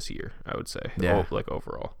seen this year, I would say. Yeah. Like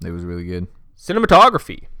overall. It was really good.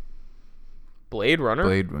 Cinematography: Blade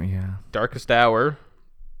Runner, Yeah. Darkest Hour,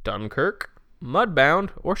 Dunkirk,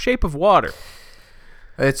 Mudbound, or Shape of Water.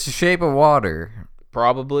 It's Shape of Water.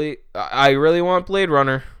 Probably. I really want Blade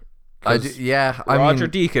Runner. Yeah. Roger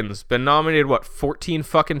Deakins been nominated 14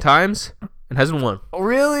 fucking times and hasn't won. Oh,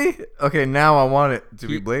 really? Okay, now I want it to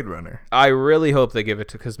be Blade Runner. I really hope they give it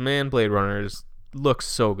to, because man, Blade Runner looks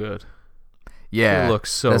so good. Yeah, It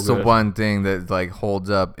looks so that's good. the one thing that like holds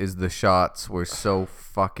up is the shots were so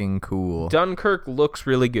fucking cool. Dunkirk looks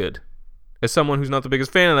really good. As someone who's not the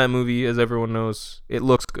biggest fan of that movie, as everyone knows, it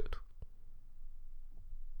looks good.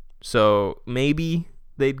 So maybe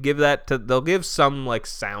they'll give some like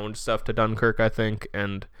sound stuff to Dunkirk, I think,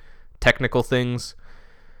 and technical things.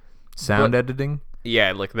 Sound But- editing,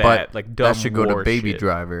 Yeah, like that, but like dumb that should go to war Baby shit.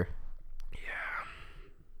 Driver.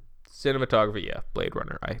 Cinematography, yeah, Blade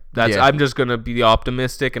Runner. Yeah. I'm just gonna be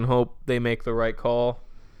optimistic and hope they make the right call.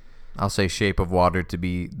 I'll say Shape of Water to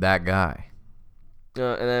be that guy.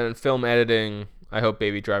 And then film editing, I hope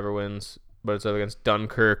Baby Driver wins, but it's up against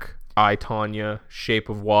Dunkirk, I, Tonya, Shape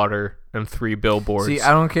of Water, and Three Billboards. See,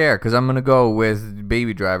 I don't care because I'm gonna go with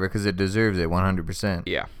Baby Driver because it deserves it 100%.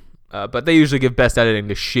 Yeah. But they usually give best editing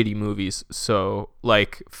to shitty movies, so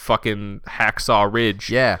like fucking Hacksaw Ridge.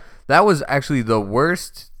 Yeah, that was actually the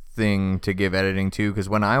worst thing to give editing to because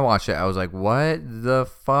when I watched it, I was like, "What the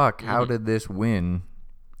fuck? How did this win?"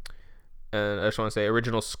 And I just want to say,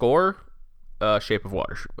 original score, Shape of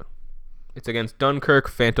Water should win. It's against Dunkirk,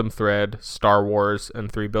 Phantom Thread, Star Wars, and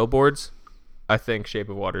Three Billboards. I think Shape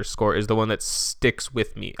of Water's score is the one that sticks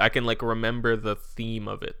with me. I can like remember the theme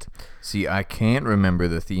of it. See, I can't remember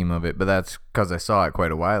the theme of it, but that's because I saw it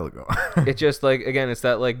quite a while ago. It just like, again, it's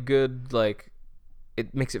that like good, like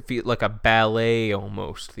it makes it feel like a ballet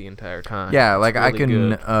almost the entire time. Yeah, It's like I really can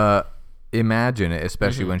good. imagine it,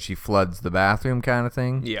 especially when she floods the bathroom kind of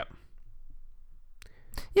thing. Yeah.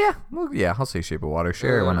 Yeah, well, yeah, I'll say Shape of Water.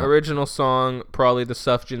 Sure, why not? Original song, probably the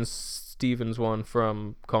Sufjan Stevens one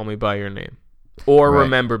from Call Me By Your Name. Or Right.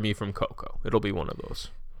 Remember Me from Coco. It'll be one of those.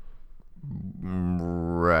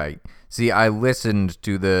 Right. See, I listened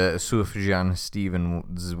to the Sufjan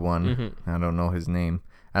Stevens one. I don't know his name.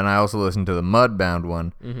 And I also listened to the Mudbound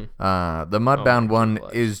one. The Mudbound one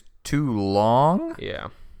bless. is too long. Yeah.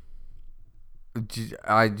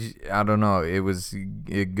 I don't know. It was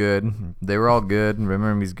good. They were all good.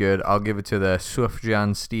 Remember Me's good. I'll give it to the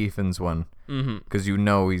Sufjan Stevens one. Because you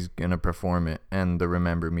know he's going to perform it. And the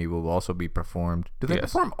Remember Me will also be performed. Do they Yes.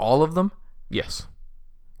 perform all of them? Yes.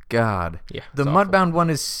 God. Yeah. The it's awful. Mudbound one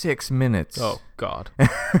is 6 minutes. Oh, God.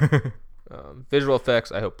 Visual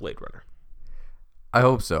effects, I hope Blade Runner. I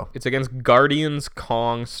hope so. It's against Guardians,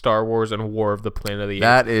 Kong, Star Wars, and War of the Planet of the Apes.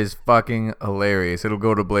 That is fucking hilarious. It'll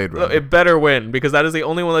go to Blade Runner. It better win, because that is the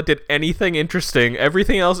only one that did anything interesting.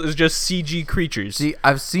 Everything else is just CG creatures. See,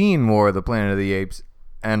 I've seen more of the Planet of the Apes.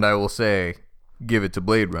 And I will say, give it to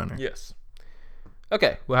Blade Runner. Yes.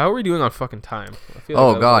 Okay, well, how are we doing on fucking time? I feel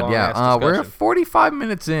Oh, that was a God, long-ass yeah. We're discussion. 45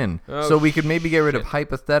 minutes in. Oh, So we could maybe get rid of shit.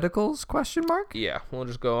 hypotheticals, question mark? Yeah, we'll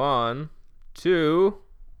just go on to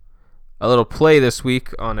a little play this week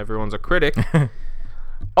on Everyone's a Critic.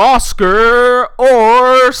 Oscar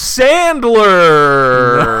or Sandler?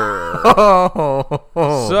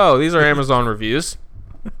 Oh. So, these are Amazon reviews.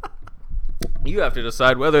 You have to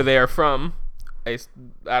decide whether they are from a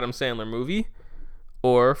Adam Sandler movie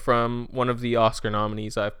or from one of the Oscar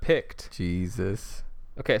nominees I've picked. Jesus.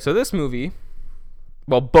 Okay, so this movie,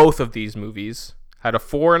 well, both of these movies had a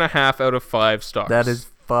 4.5 out of 5 stars. That is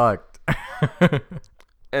fucked.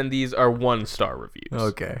 And these are 1-star reviews.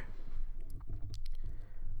 Okay.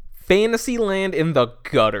 Fantasyland in the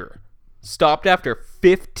gutter. Stopped after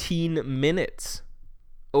 15 minutes.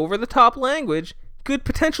 Over-the-top language, good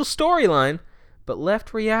potential storyline, but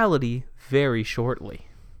left reality very shortly.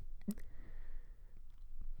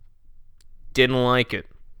 Didn't like it.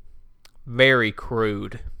 Very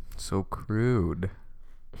crude. So crude.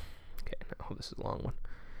 Okay, no, this is a long one.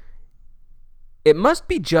 It must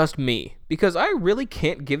be just me, because I really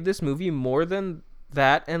can't give this movie more than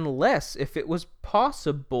that and less if it was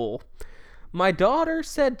possible. My daughter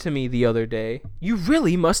said to me the other day, "You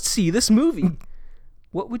really must see this movie."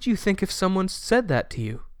 What would you think if someone said that to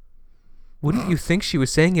you? Wouldn't you think she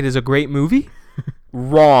was saying it is a great movie?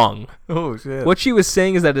 Wrong. Oh, shit. What she was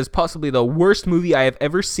saying is that it is possibly the worst movie I have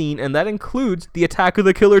ever seen, and that includes The Attack of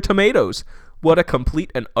the Killer Tomatoes. What a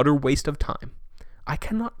complete and utter waste of time. I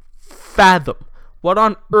cannot fathom what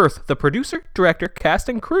on earth the producer, director, cast,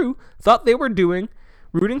 and crew thought they were doing.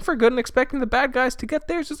 Rooting for good and expecting the bad guys to get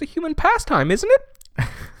theirs is a human pastime, isn't it?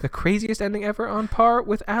 The craziest ending ever, on par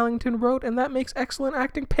with Allington Road, and that makes excellent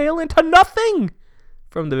acting pale into nothing.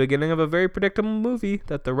 From the beginning of a very predictable movie,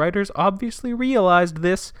 that the writers obviously realized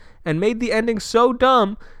this and made the ending so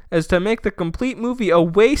dumb as to make the complete movie a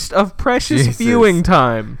waste of precious viewing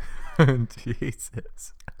time.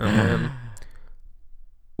 Jesus.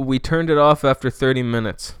 We turned it off after 30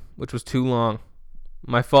 minutes, which was too long.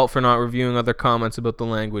 My fault for not reviewing other comments about the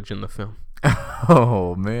language in the film.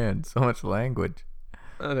 Oh, man. So much language.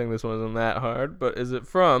 I think this wasn't that hard, but is it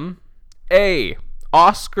from A,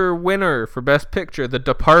 Oscar winner for Best Picture, The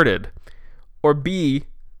Departed, or B,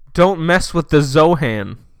 Don't Mess with the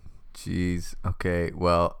Zohan? Jeez. Okay,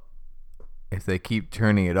 well, if they keep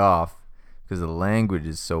turning it off because the language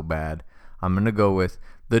is so bad, I'm going to go with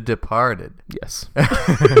The Departed. Yes.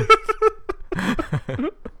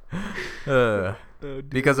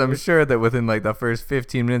 Because I'm sure that within like the first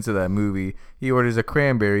 15 minutes of that movie, he orders a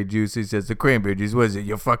cranberry juice. He says, the cranberry juice, what is it,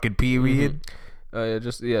 your fucking period? So you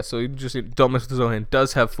just Don't Mess with the Zohan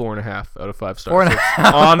does have 4.5 out of 5 stars.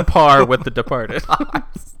 4.5. On par with The Departed.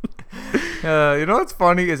 You know what's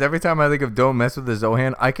funny is every time I think of Don't Mess with the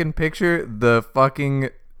Zohan, I can picture the fucking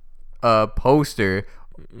poster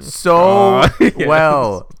so yes.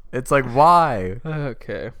 well. It's like, why?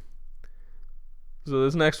 Okay. So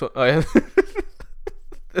this next one, oh yeah,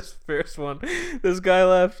 this first one, this guy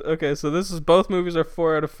left. Okay, so this is both movies are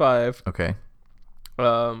 4 out of 5. Okay.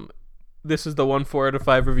 This is the 4 out of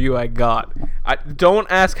 5 review I got. Don't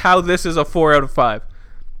ask how this is a 4 out of 5.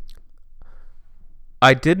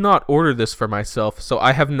 I did not order this for myself, so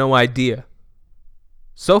I have no idea.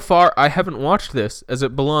 So far, I haven't watched this as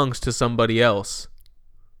it belongs to somebody else.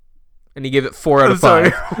 And he gave it 4 out of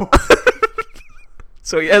 5.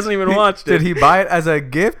 So he hasn't even watched it. Did he buy it as a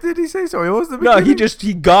gift? Did he say so? What was the No, beginning?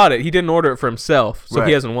 he got it. He didn't order it for himself, so Right.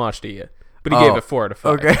 he hasn't watched it yet. But he gave it 4 out of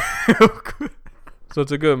 5. Okay. So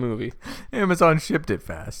it's a good movie. Amazon shipped it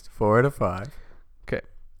fast. 4 out of 5. Okay.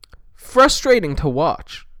 Frustrating to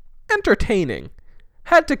watch. Entertaining.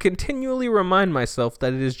 Had to continually remind myself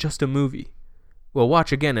that it is just a movie. We'll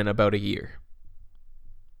watch again in about a year.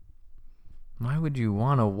 Why would you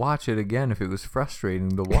want to watch it again if it was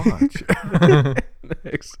frustrating to watch?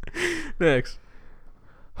 Next.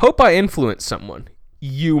 Hope I influenced someone.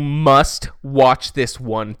 You must watch this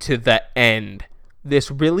one to the end.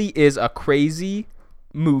 This really is a crazy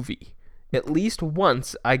movie. At least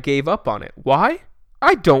once I gave up on it. Why?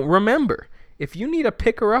 I don't remember. If you need a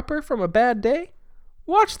picker-upper from a bad day,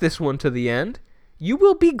 watch this one to the end. You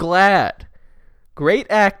will be glad. Great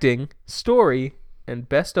acting, story, and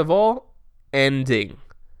best of all, ending.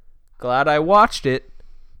 Glad I watched it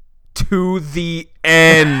to the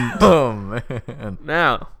end. Oh, man.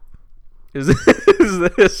 Now, is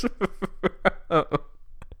this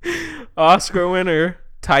Oscar winner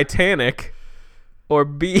Titanic or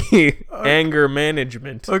B, anger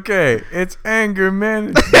management? Okay, it's anger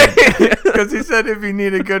management. Because he said if you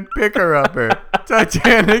need a good picker-upper.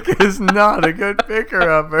 Titanic is not a good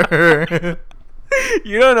picker-upper.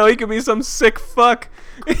 You don't know. He could be some sick fuck.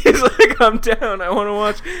 He's like, I'm down. I want to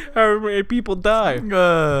watch how many people die.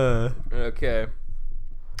 Okay.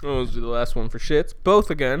 We'll do the last one for shits. Both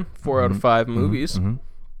again. 4 out of 5 movies.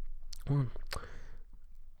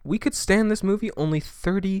 We could stand this movie only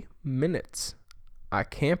 30 minutes. I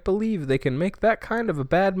can't believe they can make that kind of a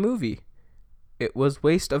bad movie. It was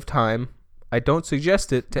waste of time. I don't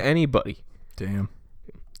suggest it to anybody. Damn.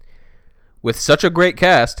 With such a great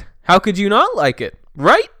cast, how could you not like it?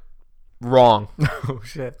 Right? Wrong. Oh,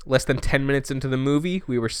 shit. Less than 10 minutes into the movie,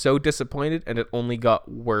 we were so disappointed and it only got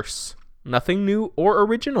worse. Nothing new or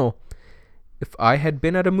original. If I had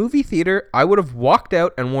been at a movie theater, I would have walked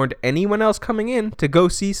out and warned anyone else coming in to go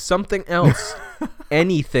see something else.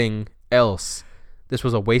 Anything else. This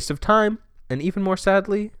was a waste of time, and even more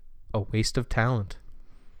sadly, a waste of talent.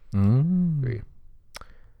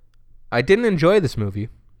 I didn't enjoy this movie.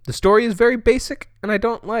 The story is very basic, and I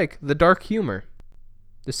don't like the dark humor.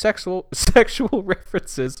 The sexual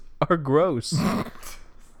references are gross.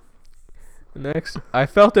 Next, I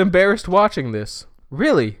felt embarrassed watching this.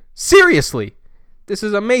 Really? Seriously? This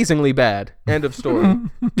is amazingly bad. End of story.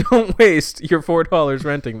 Don't waste your $4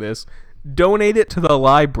 renting this. Donate it to the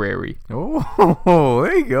library. Oh,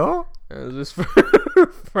 there you go. This is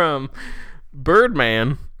from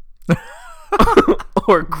Birdman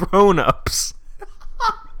or Grown Ups.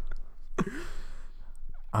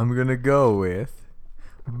 I'm going to go with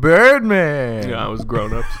Birdman. Yeah, it was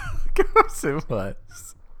Grown Ups. Of course it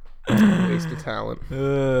was. Waste of talent.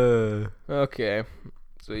 Okay.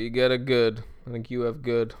 So you get a good. I think you have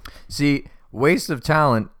good. See, waste of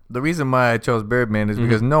talent. The reason why I chose Birdman is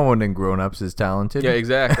because no one in Grown Ups is talented. Yeah,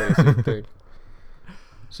 exactly. That's the thing.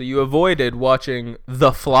 So you avoided watching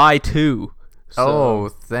The Fly 2. So. Oh,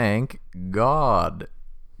 thank God.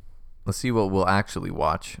 Let's see what we'll actually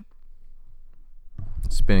watch.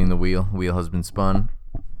 Spinning the wheel. Wheel has been spun.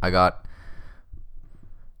 I got...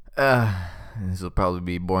 this will probably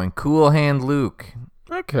be boring. Cool Hand Luke.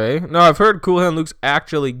 Okay. No, I've heard Cool Hand Luke's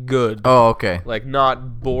actually good. Oh, okay. Like,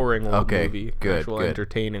 not boring old Okay, movie. good, Actual good.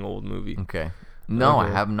 Entertaining old movie. Okay. No, Okay.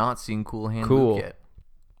 I have not seen Cool Hand Cool. Luke yet.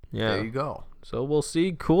 Yeah. There you go. So we'll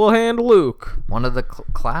see Cool Hand Luke. One of the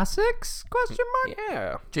classics? Question mark?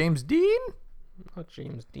 Yeah. James Dean? Not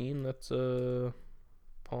James Dean. That's Paul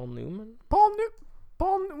Newman. Paul,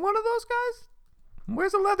 one of those guys?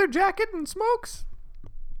 Wears a leather jacket and smokes?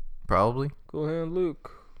 Probably. Cool Hand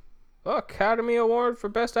Luke. Academy Award for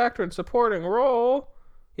Best Actor in Supporting Role.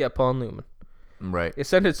 Yeah, Paul Newman. Right. Is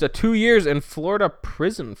sentenced to 2 years in Florida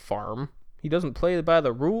prison farm. He doesn't play by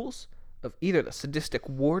the rules of either the sadistic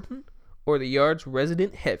warden or the yard's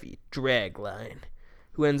resident heavy dragline,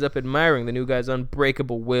 who ends up admiring the new guy's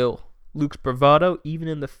unbreakable will. Luke's bravado, even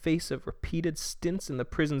in the face of repeated stints in the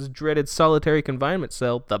prison's dreaded solitary confinement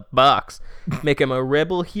cell, the box, make him a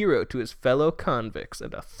rebel hero to his fellow convicts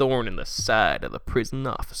and a thorn in the side of the prison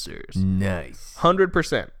officers. Nice.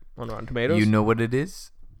 100% on Rotten Tomatoes. You know what it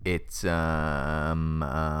is? It's The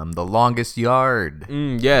Longest Yard.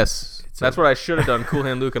 Yes. That's what I should have done. Cool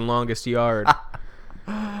Hand Luke and Longest Yard.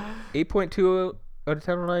 8.2 out of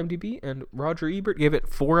 10 on IMDb, and Roger Ebert gave it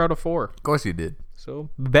 4 out of 4. Of course you did. So,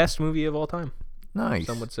 best movie of all time. Nice.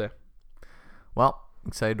 Some would say. Well,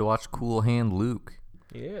 excited to watch Cool Hand Luke.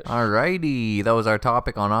 Yes. Alrighty, that was our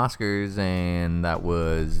topic on Oscars, and that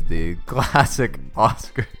was the classic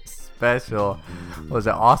Oscar special. Was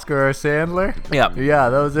it Oscar or Sandler? Yeah. Yeah,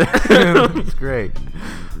 that was it. That's great.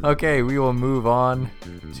 Okay, we will move on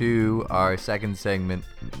to our second segment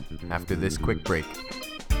after this quick break.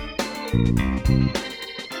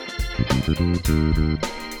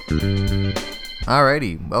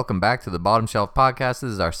 Alrighty, welcome back to the Bottom Shelf Podcast.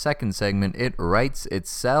 This is our second segment, It Writes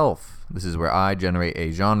Itself. This is where I generate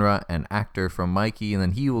a genre and actor from Mikey, and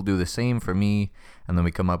then he will do the same for me, and then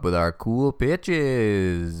we come up with our cool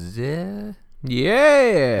pitches. Yeah.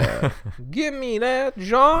 Yeah. Give me that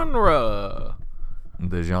genre.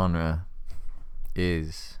 The genre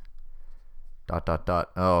is ...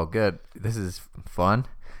 Oh, good. This is fun.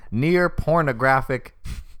 Near pornographic,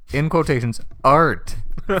 in quotations, art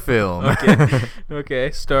film.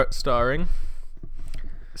 Okay. Starring.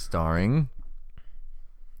 Starring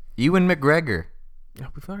Ewan McGregor.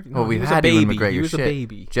 We've he was had a Ewan baby. McGregor. He was Shit. a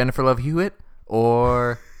baby. Jennifer Love Hewitt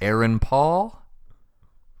or Aaron Paul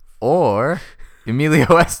or Emilio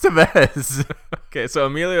Estevez. Okay, so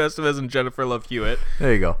Emilio Estevez and Jennifer Love Hewitt.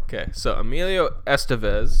 There you go. Okay, so Emilio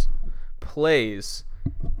Estevez plays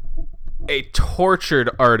a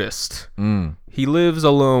tortured artist. He lives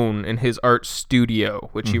alone in his art studio,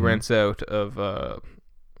 which he rents out of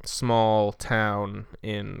small town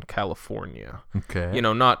in California. Okay. You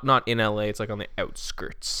know, not in LA. It's like on the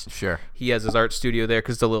outskirts. Sure. He has his art studio there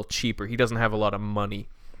because it's a little cheaper. He doesn't have a lot of money,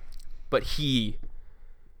 but he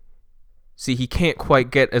can't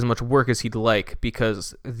quite get as much work as he'd like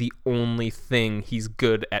because the only thing he's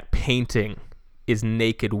good at painting is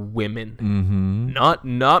naked women.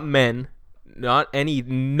 Mm-hmm. Not men.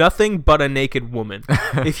 Nothing but a naked woman.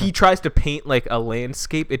 If he tries to paint like a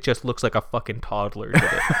landscape, it just looks like a fucking toddler did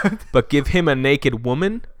it. But give him a naked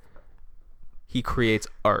woman, he creates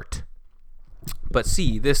art. But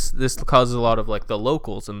see, this causes a lot of like the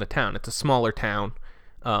locals in the town. It's a smaller town,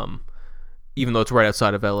 even though it's right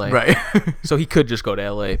outside of LA. Right. So he could just go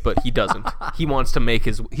to LA, but he doesn't. He wants to make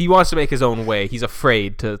his own way. He's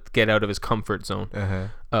afraid to get out of his comfort zone. Uh-huh.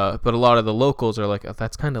 But a lot of the locals are like, oh,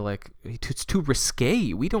 that's kind of like, it's too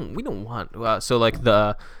risque. We don't want. So like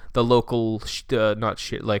the local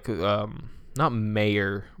not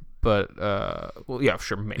mayor, but well, yeah,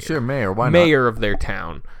 sure, mayor. Sure, mayor. Why not? Mayor of their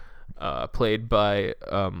town, played by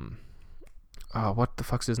what the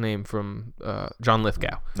fuck's his name from John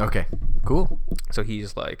Lithgow. Okay. Cool. So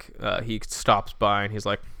he's like, he stops by and he's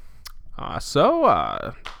like,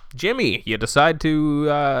 Jimmy, you decide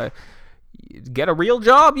to get a real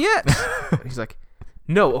job yet? He's like,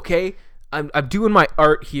 no, okay. I'm doing my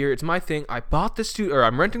art here. It's my thing. I bought the studio, or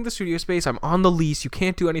I'm renting the studio space. I'm on the lease. You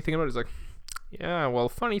can't do anything about it. He's like, yeah, well,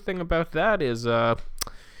 funny thing about that is I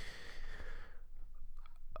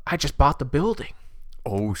just bought the building.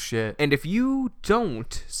 Oh, shit. And if you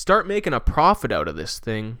don't start making a profit out of this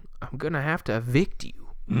thing, I'm going to have to evict you.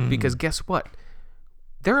 Because guess what?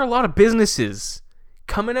 There are a lot of businesses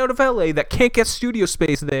coming out of LA that can't get studio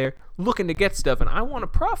space there, looking to get stuff, and I want to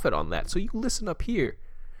profit on that. So you listen up here.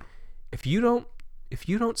 If you don't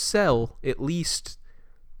sell at least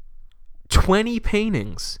 20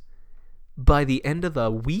 paintings by the end of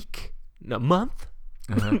the week, a month,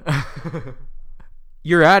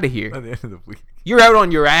 you're out of here. By the end of the week. You're out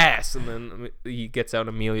on your ass. And then he gets out.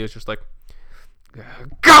 Emilio's just like,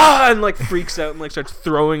 God, and like freaks out and like starts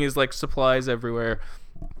throwing his like supplies everywhere.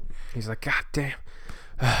 He's like, God damn.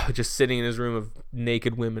 Just sitting in his room of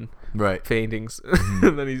naked women, right, paintings.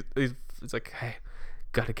 And then he's like, hey, I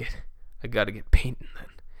gotta get painting then.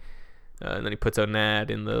 And then he puts out an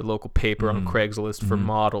ad in the local paper on Craigslist for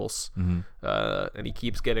models. And he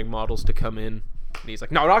keeps getting models to come in. And he's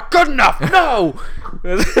like, no, not good enough. No.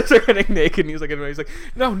 They're getting naked. And he's like,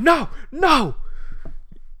 no.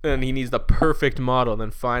 And he needs the perfect model. And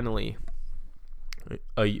then finally,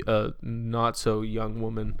 a not so young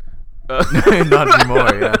woman. Not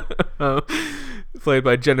anymore, yeah. Played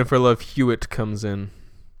by Jennifer Love Hewitt comes in.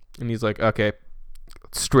 And he's like, okay,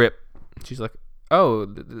 strip. She's like,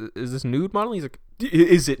 oh, is this nude modeling? He's like,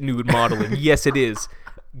 is it nude modeling? Yes, it is.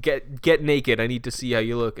 Get naked. I need to see how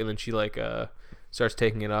you look. And then she like starts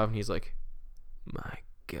taking it off, and he's like, my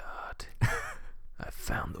God, I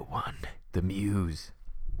found the one, the muse.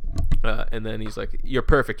 And then he's like, you're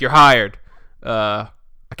perfect. You're hired. I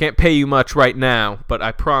can't pay you much right now, but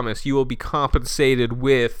I promise you will be compensated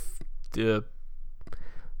with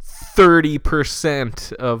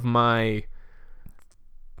 30% of my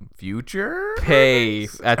future pay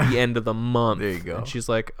at the end of the month. There you go. And she's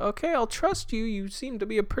like, okay, I'll trust you. You seem to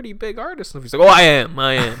be a pretty big artist. And he's like, oh, I am.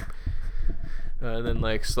 And then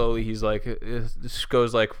like slowly he's like, this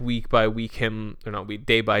goes like week by week,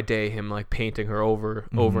 day by day, him like painting her over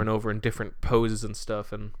and over in different poses and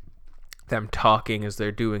stuff, and them talking as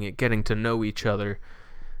they're doing it, getting to know each other.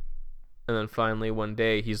 And then finally one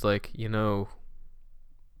day he's like,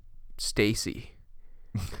 Stacy,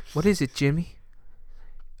 what is it, Jimmy?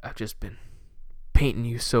 I've just been painting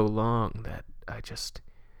you so long that I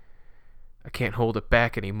can't hold it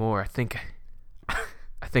back anymore. I think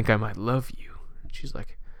I might love you. And she's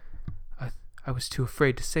like, I was too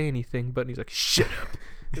afraid to say anything, but he's like, shut up.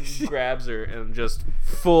 And he grabs her and just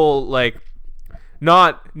full like,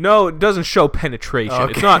 it doesn't show penetration.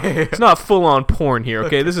 Okay. It's not full on porn here.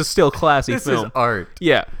 Okay, this is still classy this film. Is art.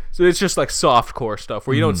 Yeah. So it's just like softcore stuff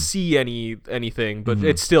where you don't see anything, but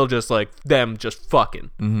it's still just like them just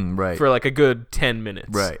fucking right, for like a good 10 minutes.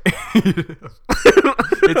 Right.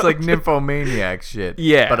 It's like nymphomaniac shit.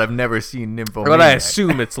 Yeah. But I've never seen nymphomaniac. But I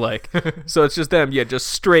assume it's like. So it's just them, just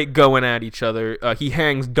straight going at each other. He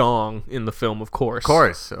hangs dong in the film, of course. Of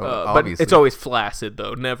course, But obviously. it's always flaccid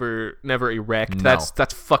though, never erect. No.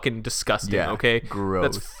 That's fucking disgusting. Yeah, okay, gross.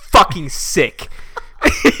 That's fucking sick.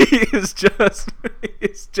 It's just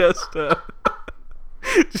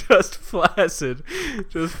flaccid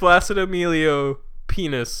Emilio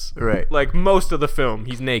penis. Right. Like most of the film,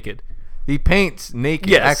 he's naked. He paints naked.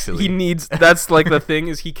 Yes, actually, he needs. That's like the thing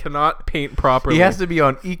is he cannot paint properly. He has to be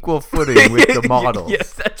on equal footing with the models.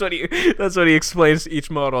 Yes, that's what he explains to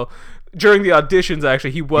each model. During the auditions,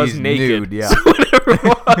 actually, he was naked. Nude, yeah. So whenever he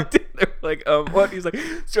walked in, they're like, what? He's like,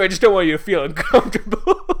 so I just don't want you to feel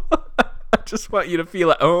uncomfortable. I just want you to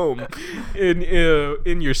feel at home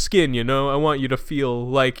in your skin. You know, I want you to feel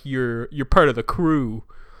like you're part of the crew.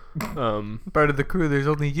 Part of the crew. There's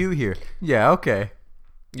only you here. Yeah. Okay.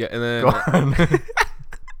 Yeah, and then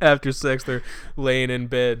after sex, they're laying in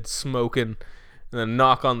bed smoking, and then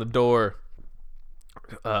knock on the door.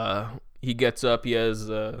 He gets up. He has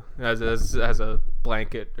a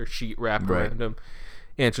blanket or sheet wrapped around him.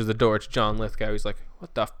 Answers the door. It's John Lithgow. He's like,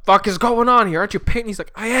 "What the fuck is going on here? Aren't you painting?" He's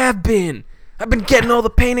like, "I have been. I've been getting all the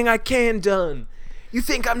painting I can done. You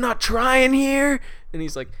think I'm not trying here?" And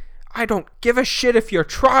he's like, "I don't give a shit if you're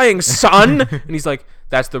trying, son." And he's like,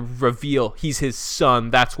 that's the reveal. He's his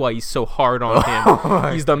son. That's why he's so hard on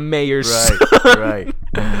him. He's the mayor's son. Right.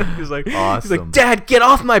 He's like, awesome. He's like, "Dad, get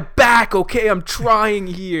off my back, okay? I'm trying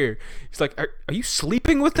here." He's like, are you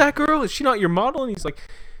sleeping with that girl? Is she not your model? And he's like,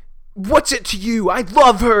 "What's it to you? I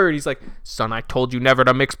love her." And he's like, "Son, I told you never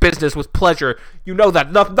to mix business with pleasure. You know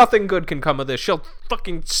that nothing good can come of this. She'll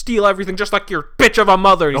fucking steal everything just like your bitch of a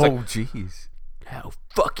mother." And he's like, jeez. "How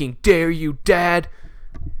fucking dare you, Dad?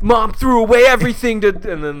 Mom threw away everything to..."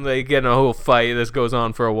 And then they get in a whole fight. This goes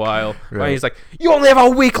on for a while. Right. And he's like, "You only have a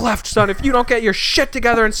week left, son. If you don't get your shit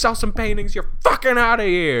together and sell some paintings, you're fucking out of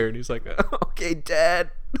here." And he's like, "Okay, Dad."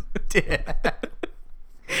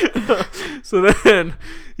 So then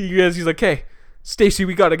he's like, "Hey, Stacy,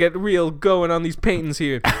 we gotta get real going on these paintings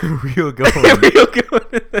here." Real going. Real going.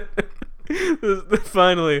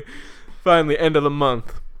 Finally, end of the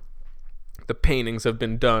month. The paintings have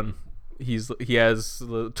been done. He has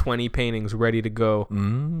 20 paintings ready to go.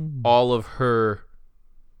 All of her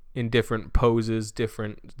in different poses,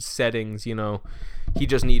 different settings, you know. He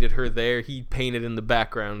just needed her there. He painted in the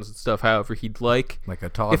backgrounds and stuff however he'd like. Like a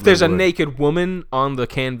toddler. If there's a naked woman on the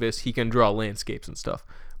canvas, he can draw landscapes and stuff.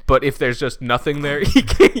 But if there's just nothing there, he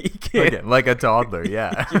can't. Like a toddler,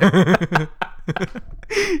 yeah.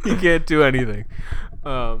 He can't do anything.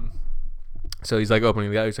 So he's like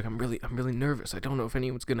opening the gallery. He's like, I'm really nervous. I don't know if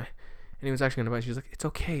anyone's actually gonna buy it. She's like, it's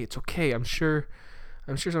okay. I'm sure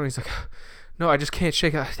somebody's like, "No, I just can't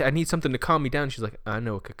shake it. I need something to calm me down." She's like, "I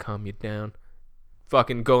know it could calm you down.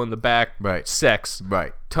 Fucking go in the back." Right. Sex.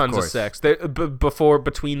 Right. Tons of sex.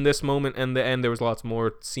 Between this moment and the end, there was lots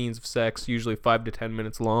more scenes of sex, usually 5 to 10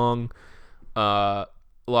 minutes long.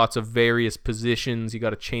 Lots of various positions. You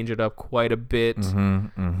got to change it up quite a bit.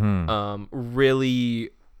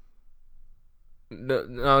 Really.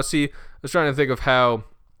 No, see, I was trying to think of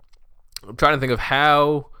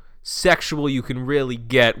how sexual you can really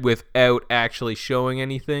get without actually showing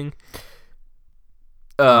anything.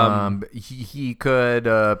 He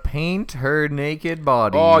could paint her naked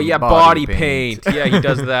body. Oh yeah, body paint. Yeah, he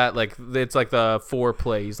does that. Like it's like the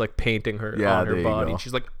foreplay. He's like painting her on her body. And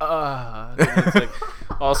she's like, it's like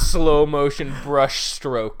all slow motion brush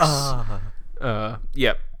strokes.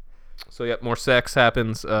 Yep. So more sex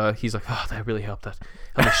happens. He's like, "Oh, that really helped. That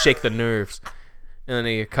helped me shake the nerves." And then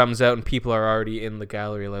he comes out and people are already in the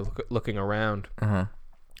gallery, like looking around.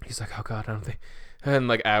 He's like, "Oh God, I don't think." And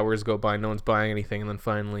like hours go by, no one's buying anything. And then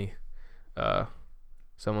finally,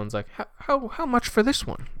 someone's like, "How much for this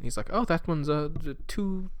one?" And he's like, "Oh, that one's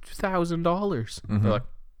 $2,000." They're like,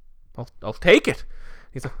 "I'll take it."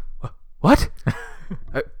 He's like, "What?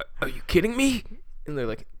 Are you kidding me?" And they're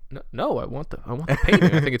like, No, I want the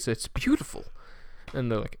painting. I think it's beautiful."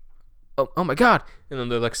 And they're like, oh my God. And then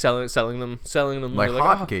they're like selling them like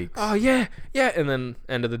hotcakes. Oh yeah. And then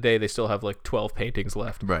end of the day, they still have like 12 paintings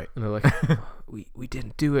left. Right. And they're like, we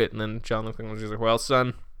didn't do it. And then John Lithgow was just like, "Well,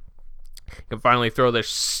 son, you can finally throw this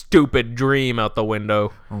stupid dream out the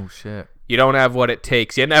window. Oh shit. You don't have what it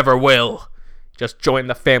takes. You never will. Just join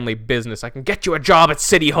the family business. I can get you a job at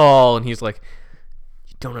City Hall." And he's like,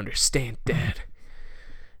 "You don't understand, Dad.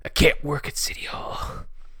 I can't work at City Hall.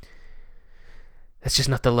 That's just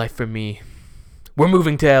not the life for me. We're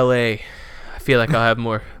moving to LA. I feel like I'll have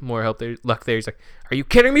more luck there." He's like, "Are you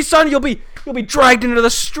kidding me, son? You'll be dragged into the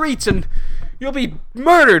streets and you'll be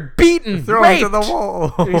murdered, beaten, thrown raped." to the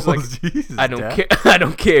wall. And he's like, Jesus, "I don't care. I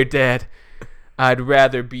don't care, Dad. I'd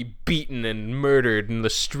rather be beaten and murdered in the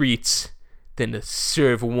streets than to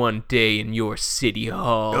serve one day in your City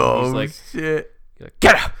Hall." Oh, he's like, shit.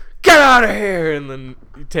 Get out of here. And then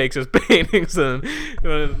he takes his paintings and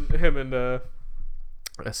him and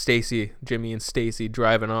Jimmy and Stacy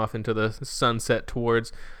driving off into the sunset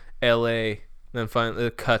towards LA. Then finally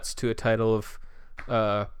it cuts to a title of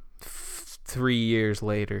 3 years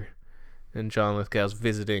later. And John Lithgow's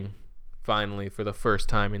visiting, finally, for the first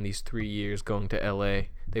time in these 3 years, going to L.A.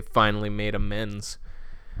 They finally made amends.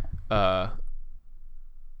 And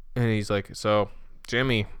he's like, so,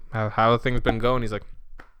 Jimmy, how have things been going? He's like,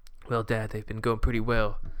 well, Dad, they've been going pretty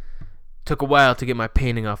well. Took a while to get my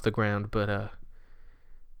painting off the ground, but,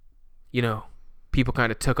 people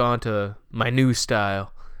kind of took on to my new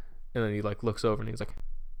style. And then he, looks over and he's like,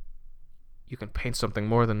 you can paint something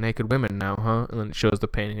more than naked women now, huh? And then it shows the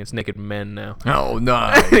painting. It's naked men now. Oh,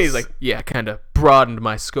 nice. And he's like, yeah, kind of broadened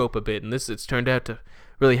my scope a bit. And it's turned out to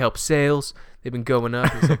really help sales. They've been going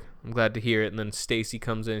up. He's like, I'm glad to hear it. And then Stacy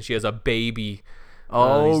comes in. She has a baby.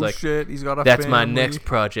 Oh, he's like, shit. He's got a That's family. my next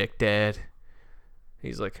project, Dad.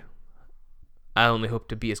 He's like, I only hope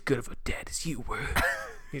to be as good of a dad as you were.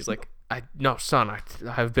 He's like, no, son,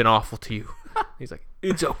 I've been awful to you. He's like,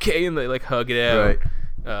 it's okay. And they, hug it out. Right.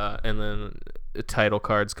 And then the title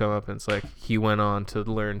cards come up, and it's like, he went on to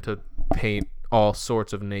learn to paint all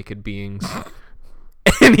sorts of naked beings.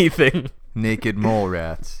 Anything. Naked mole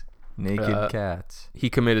rats. Naked cats. He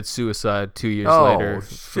committed suicide 2 years Oh, later.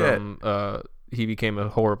 shit. He became a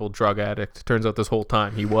horrible drug addict. Turns out this whole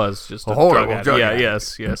time he was just a horrible drug yeah,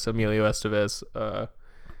 addict. yes, Emilio Estevez.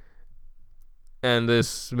 And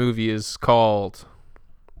this movie is called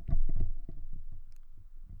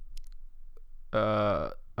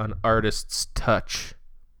An Artist's Touch.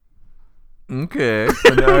 Okay.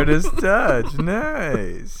 An artist's touch.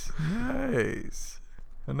 Nice.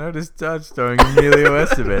 An artist's touch starring Emilio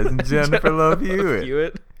Estevez and Jennifer Love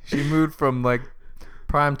Hewitt. She moved from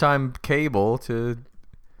primetime cable to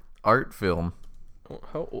art film.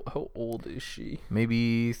 How old is she?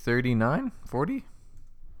 Maybe 39, 40?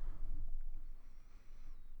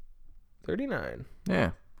 39.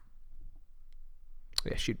 Yeah.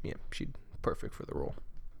 Yeah, she'd perfect for the role.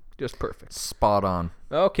 Just perfect. Spot on.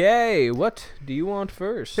 Okay, what do you want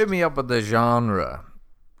first? Hit me up with the genre.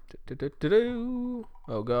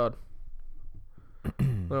 Oh, God. I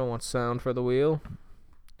don't want sound for the wheel.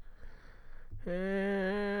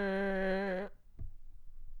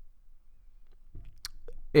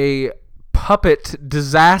 A puppet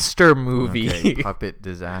disaster movie. Okay, puppet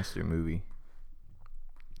disaster movie.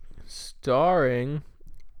 Starring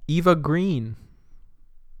Eva Green.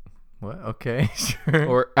 What? Okay, sure.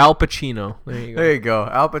 Or Al Pacino. There you go. There you go.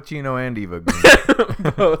 Al Pacino and Eva Green.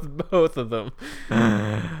 both of them.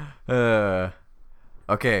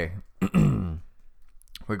 Okay.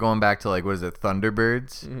 We're going back to what is it?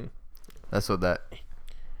 Thunderbirds. Mm-hmm. That's what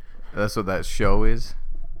that show is,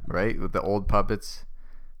 right? With the old puppets.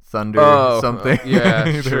 Thunder something.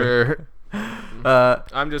 Yeah, sure.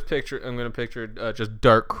 I'm gonna picture just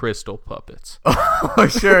Dark Crystal puppets. Oh,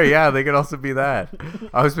 sure, yeah, they could also be that.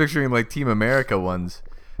 I was picturing Team America ones.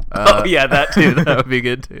 Oh yeah, that too. That would be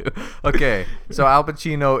good too. Okay, so Al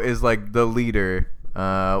Pacino is the leader.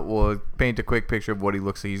 We'll paint a quick picture of what he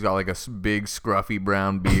looks like. He's got a big scruffy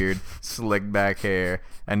brown beard, slick back hair,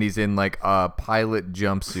 and he's in a pilot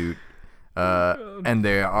jumpsuit. And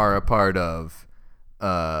they are a part of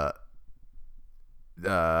a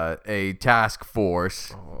task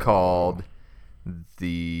force called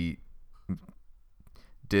the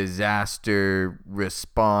Disaster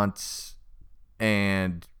Response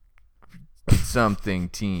and something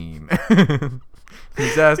team.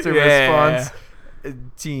 Disaster Response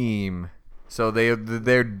team. So they're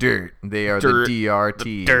dirt. They are the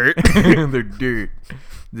DRT. Dirt. They're dirt.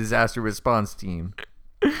 Disaster Response team.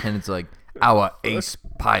 And it's our ace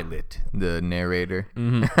pilot, the narrator.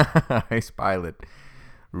 Mm-hmm. Ace pilot,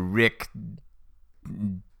 Rick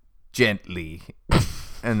Gently.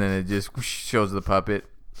 And then it just shows the puppet,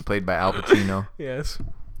 played by Al Pacino. Yes.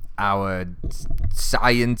 Our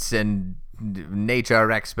science and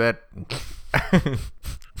nature expert,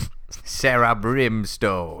 Sarah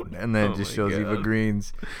Brimstone. And then it just shows Eva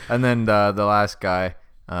Green's. And then the last guy,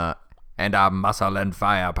 and our muscle and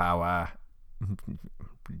firepower,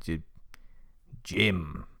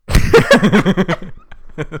 Jim.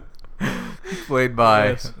 Played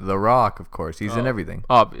by The Rock, of course. He's in everything.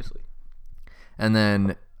 Obviously. And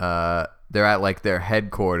then they're at their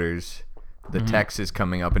headquarters. The text is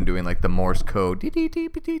coming up and doing the Morse code.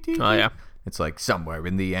 Oh yeah. It's somewhere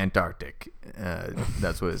in the Antarctic.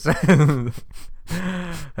 That's what it says.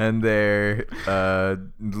 And their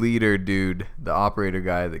leader dude, the operator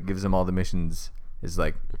guy that gives them all the missions, is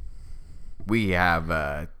we have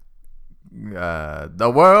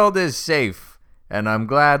the world is safe, and I'm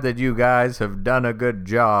glad that you guys have done a good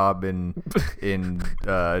job in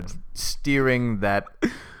steering that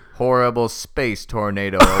horrible space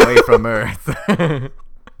tornado away from Earth.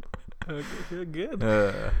 Okay, good.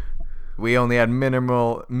 We only had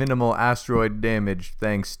minimal asteroid damage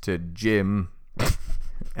thanks to Jim.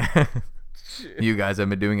 You guys have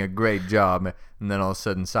been doing a great job. And then all of a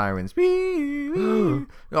sudden, sirens.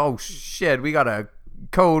 Oh, shit. We got a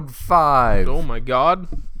code 5. Oh, my God.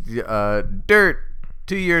 Dirt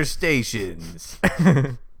to your stations.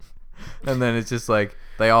 And then it's just like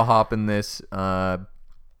they all hop in this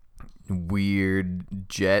weird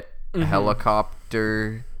jet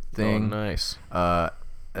helicopter thing. Oh, nice.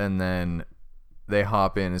 And then they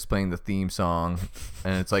hop in. It's playing the theme song,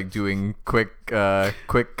 and it's like doing quick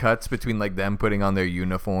cuts between like them putting on their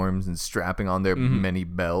uniforms and strapping on their many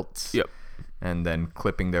belts. Yep. And then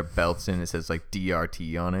clipping their belts in. It says like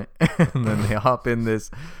DRT on it. And then they hop in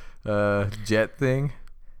this jet thing,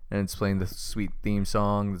 and it's playing the sweet theme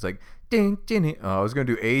song. It's like ding ding. Oh, I was gonna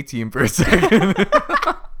do A-Team for a second.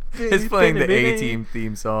 It's playing the A-Team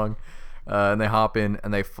theme song, and they hop in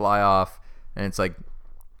and they fly off, and it's like,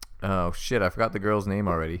 oh shit, I forgot the girl's name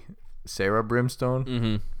already. Sarah Brimstone.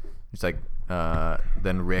 Mm-hmm. It's like,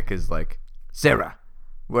 then Rick is like, Sarah,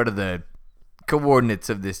 what are the coordinates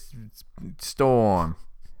of this storm?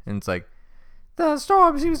 And it's like, the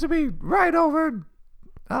storm seems to be right over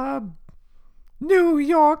New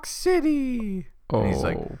York City. And he's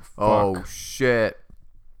like, oh shit.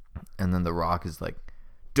 And then The Rock is like,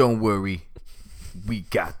 don't worry, we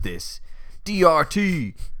got this.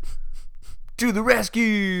 DRT to the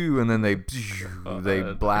rescue. And then they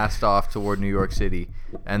blast off toward New York City.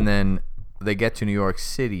 And then they get to New York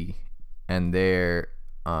City, and they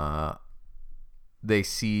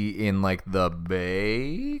see in like the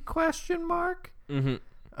bay question mark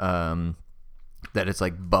that it's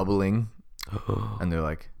like bubbling. And they're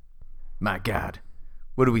like, my God,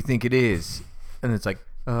 what do we think it is? And it's like,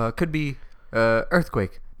 could be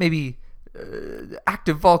earthquake, maybe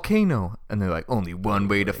active volcano. And they're like, only one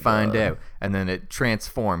way to find out. And then it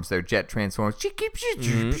transforms, their jet transforms,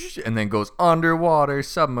 and then goes underwater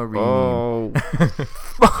submarine. Oh.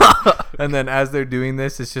 And then as they're doing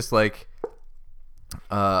this, it's just like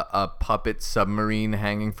a puppet submarine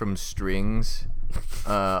hanging from strings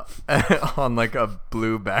on like a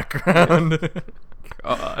blue background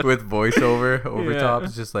with voiceover over top.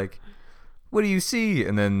 It's just like, what do you see?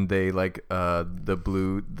 And then they like the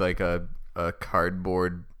blue, like a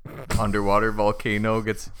cardboard underwater volcano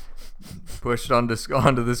gets pushed onto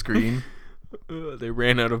the screen. They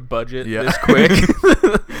ran out of budget this quick.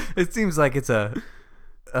 It seems like it's a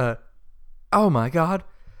oh my God,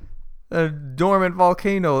 a dormant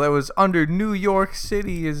volcano that was under New York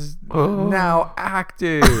City is now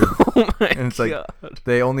active. Oh my And it's like God.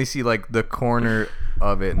 they only see like the corner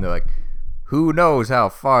of it, and they're like, who knows how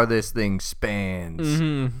far this thing spans?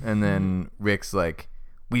 And then Rick's like,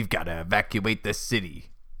 we've got to evacuate the city.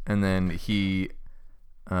 And then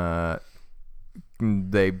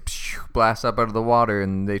they blast up out of the water,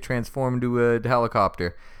 and they transform into a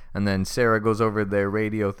helicopter. And then Sarah goes over their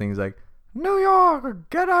radio things like, New York,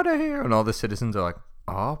 get out of here. And all the citizens are like,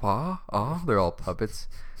 they're all puppets.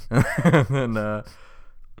 And then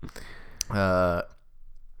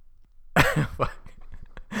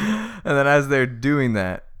and then as they're doing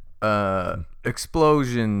that,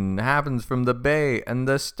 explosion happens from the bay, and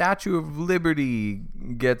the Statue of Liberty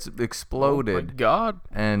gets exploded. Oh my God.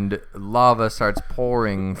 And lava starts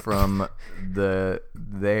pouring from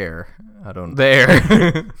there.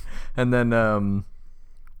 And then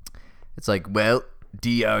it's like, well,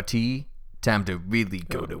 DRT, time to really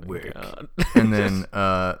go to work. And then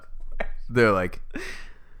they're like,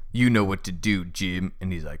 you know what to do, Jim.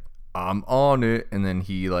 And he's like, I'm on it. And then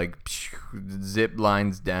he like zip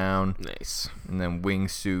lines down. Nice. And then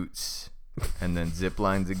wingsuits. And then zip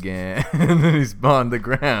lines again. And then he's on the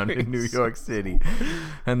ground in New York City.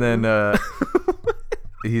 And then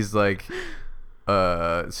he's like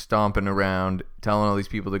stomping around, telling all these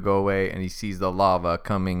people to go away. And he sees the lava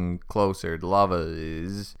coming closer. The lava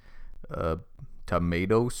is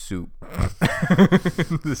tomato soup.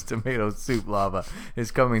 This tomato soup lava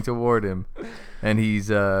is coming toward him, and he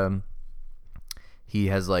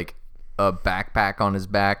has like a backpack on his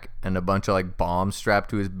back and a bunch of like bombs strapped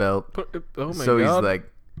to his belt. Oh my So God. he's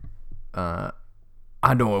like,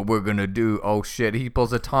 I know what we're gonna do. Oh shit. He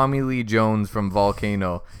pulls a Tommy Lee Jones from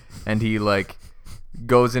Volcano, and he like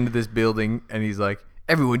goes into this building, and he's like,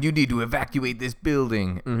 everyone, you need to evacuate this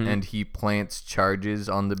building. And he plants charges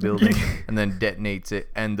on the building and then detonates it,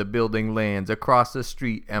 and the building lands across the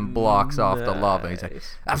street and blocks off the lava. He's like,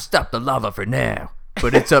 I've stopped the lava for now,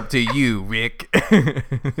 but it's up to you, Rick.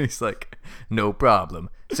 He's like, no problem.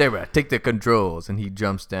 Sarah, take the controls. And he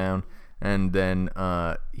jumps down, and then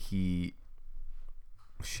what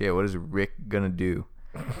is Rick gonna do?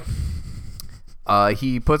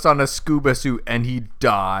 He puts on a scuba suit and he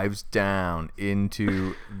dives down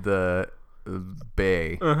into the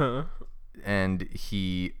bay. Uh-huh. And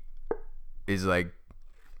he is like,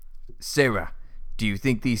 Sarah, do you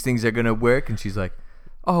think these things are gonna work? And she's like,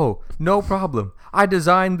 oh, no problem. I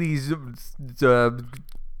designed these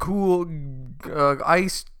cool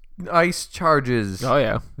ice charges. Oh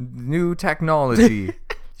yeah. New technology.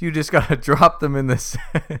 You just gotta drop them in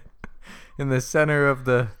the in the center of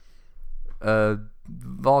the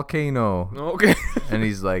volcano. Okay. And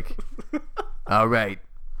he's like, all right,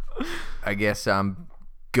 I guess I'm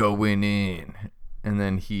going in. And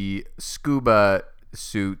then he scuba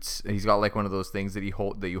suits. He's got like one of those things that you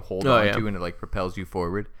hold onto, and it like propels you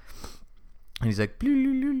forward. And he's like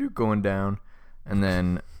going down, and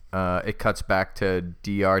then it cuts back to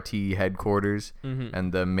DRT headquarters,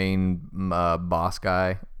 and the main boss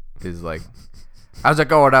guy is like, how's it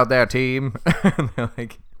going out there, team? And they're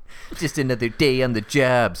like, just another day on the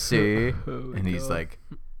job, sir. And he's like,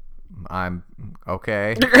 I'm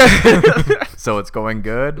okay. So it's going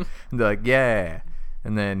good? And they're like, yeah.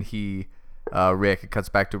 And then Rick, it cuts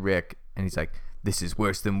back to Rick, and he's like, this is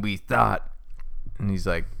worse than we thought. And he's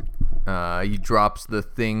like, he drops the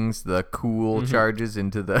things, the cool charges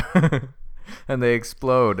into the, and they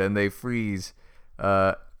explode and they freeze.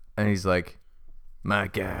 And he's like, my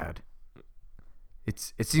God, it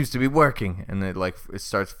seems to be working. And it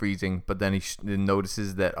starts freezing, but then he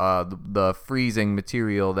notices that the freezing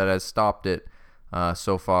material that has stopped it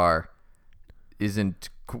so far isn't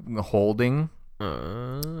holding.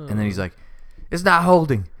 And then he's like, it's not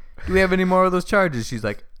holding. Do we have any more of those charges? She's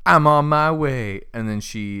like, I'm on my way. And then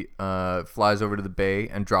she flies over to the bay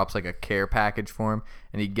and drops like a care package for him.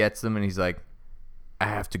 And he gets them and he's like, I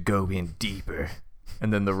have to go in deeper.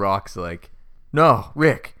 And then the Rock's like, no,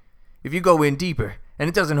 Rick, if you go in deeper and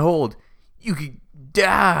it doesn't hold, you could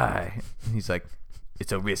die. And he's like,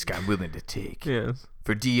 it's a risk I'm willing to take. Yes.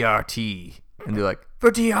 For DRT. And they're like, for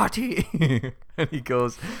DRT. And he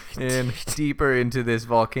goes in deeper into this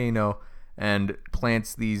volcano and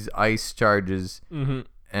plants these ice charges.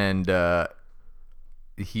 And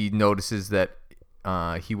he notices that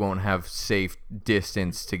he won't have safe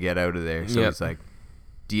distance to get out of there. So he's like,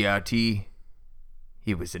 DRT,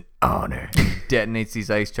 it was an honor. He detonates these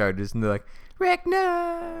ice charges, and they're like, Rick,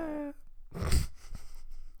 no.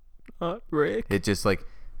 Rick. It's just like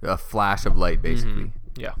a flash of light, basically.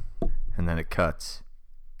 Yeah. And then it cuts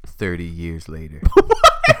 30 years later.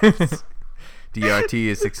 DRT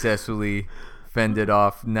is successfully fended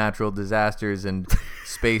off natural disasters and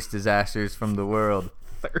space disasters from the world.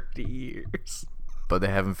 30 years. But they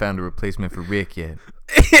haven't found a replacement for Rick yet.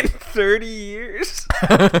 In 30 years?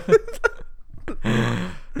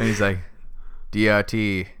 And he's like,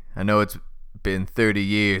 DRT, I know it's been 30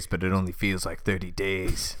 years, but it only feels like 30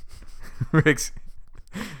 days.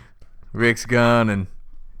 Rick's gone, and,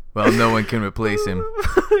 well, no one can replace him.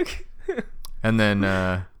 And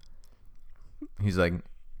then he's like,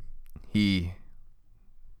 he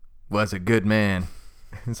was a good man.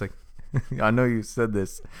 It's like, I know you said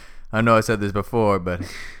this. I know I said this before, but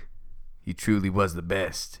he truly was the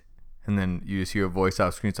best. And then you just hear a voice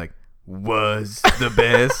off screen. It's like, was the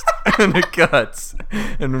best. And it cuts.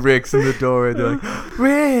 And Rick's in the door. And they're like,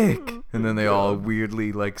 Rick. And then they all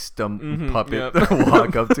weirdly like puppet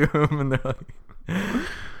walk up to him. And they're like,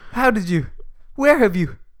 how did you? Where have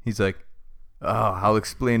you? He's like, oh, I'll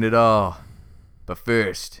explain it all. But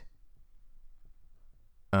first,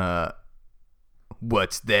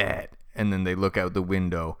 what's that? And then they look out the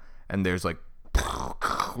window, and there's like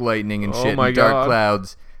lightning and shit and dark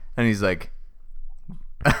clouds. And he's like,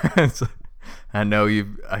 I know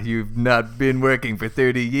you've not been working for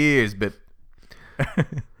 30 years, but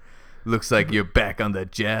looks like you're back on the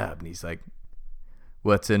job. And he's like,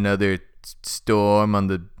 what's another storm on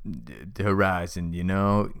the horizon, you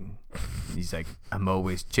know? And he's like, I'm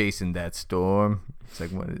always chasing that storm. It's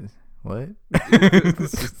like, what?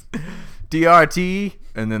 DRT.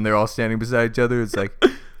 And then they're all standing beside each other. It's like,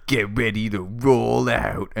 get ready to roll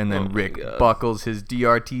out. And then Rick buckles his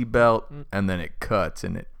DRT belt, and then it cuts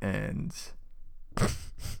and it ends.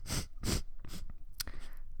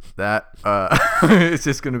 That it's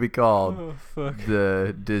just going to be called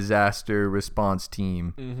the Disaster Response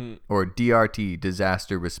Team, or DRT,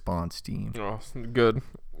 Disaster Response Team. Oh, good.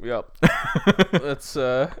 Yep. That's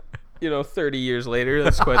 30 years later.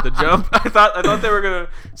 That's quite the jump. I thought they were gonna,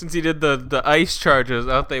 since he did the ice charges, I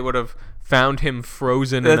thought they would have found him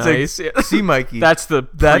frozen in ice. See, Mikey, that's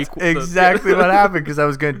exactly what happened, because I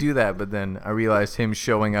was gonna do that, but then I realized him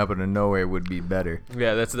showing up out of nowhere would be better.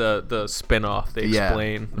 Yeah, that's the spin-off. They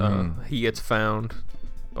explain he gets found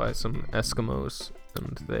by some Eskimos,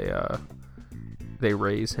 and they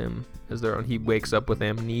raise him as their own. He wakes up with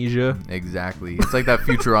amnesia. Exactly. It's like that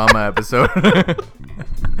Futurama episode.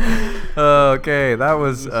 Okay, that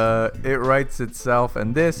was It Writes Itself,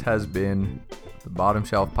 and this has been the Bottom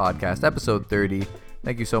Shelf Podcast, episode 30.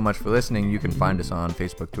 Thank you so much for listening. You can find us on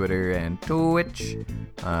Facebook, Twitter, and Twitch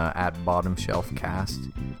at Bottom Shelf Cast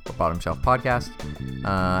or Bottom Shelf Podcast.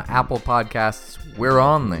 Apple Podcasts, we're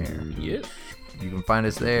on there. Yes. You can find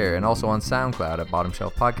us there, and also on SoundCloud at Bottom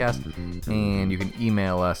Shelf Podcast. And you can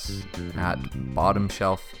email us at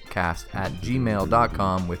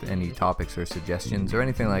bottomshelfcast@gmail.com with any topics or suggestions or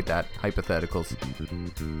anything like that, hypotheticals.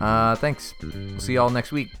 Thanks. We'll see y'all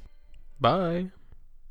next week. Bye.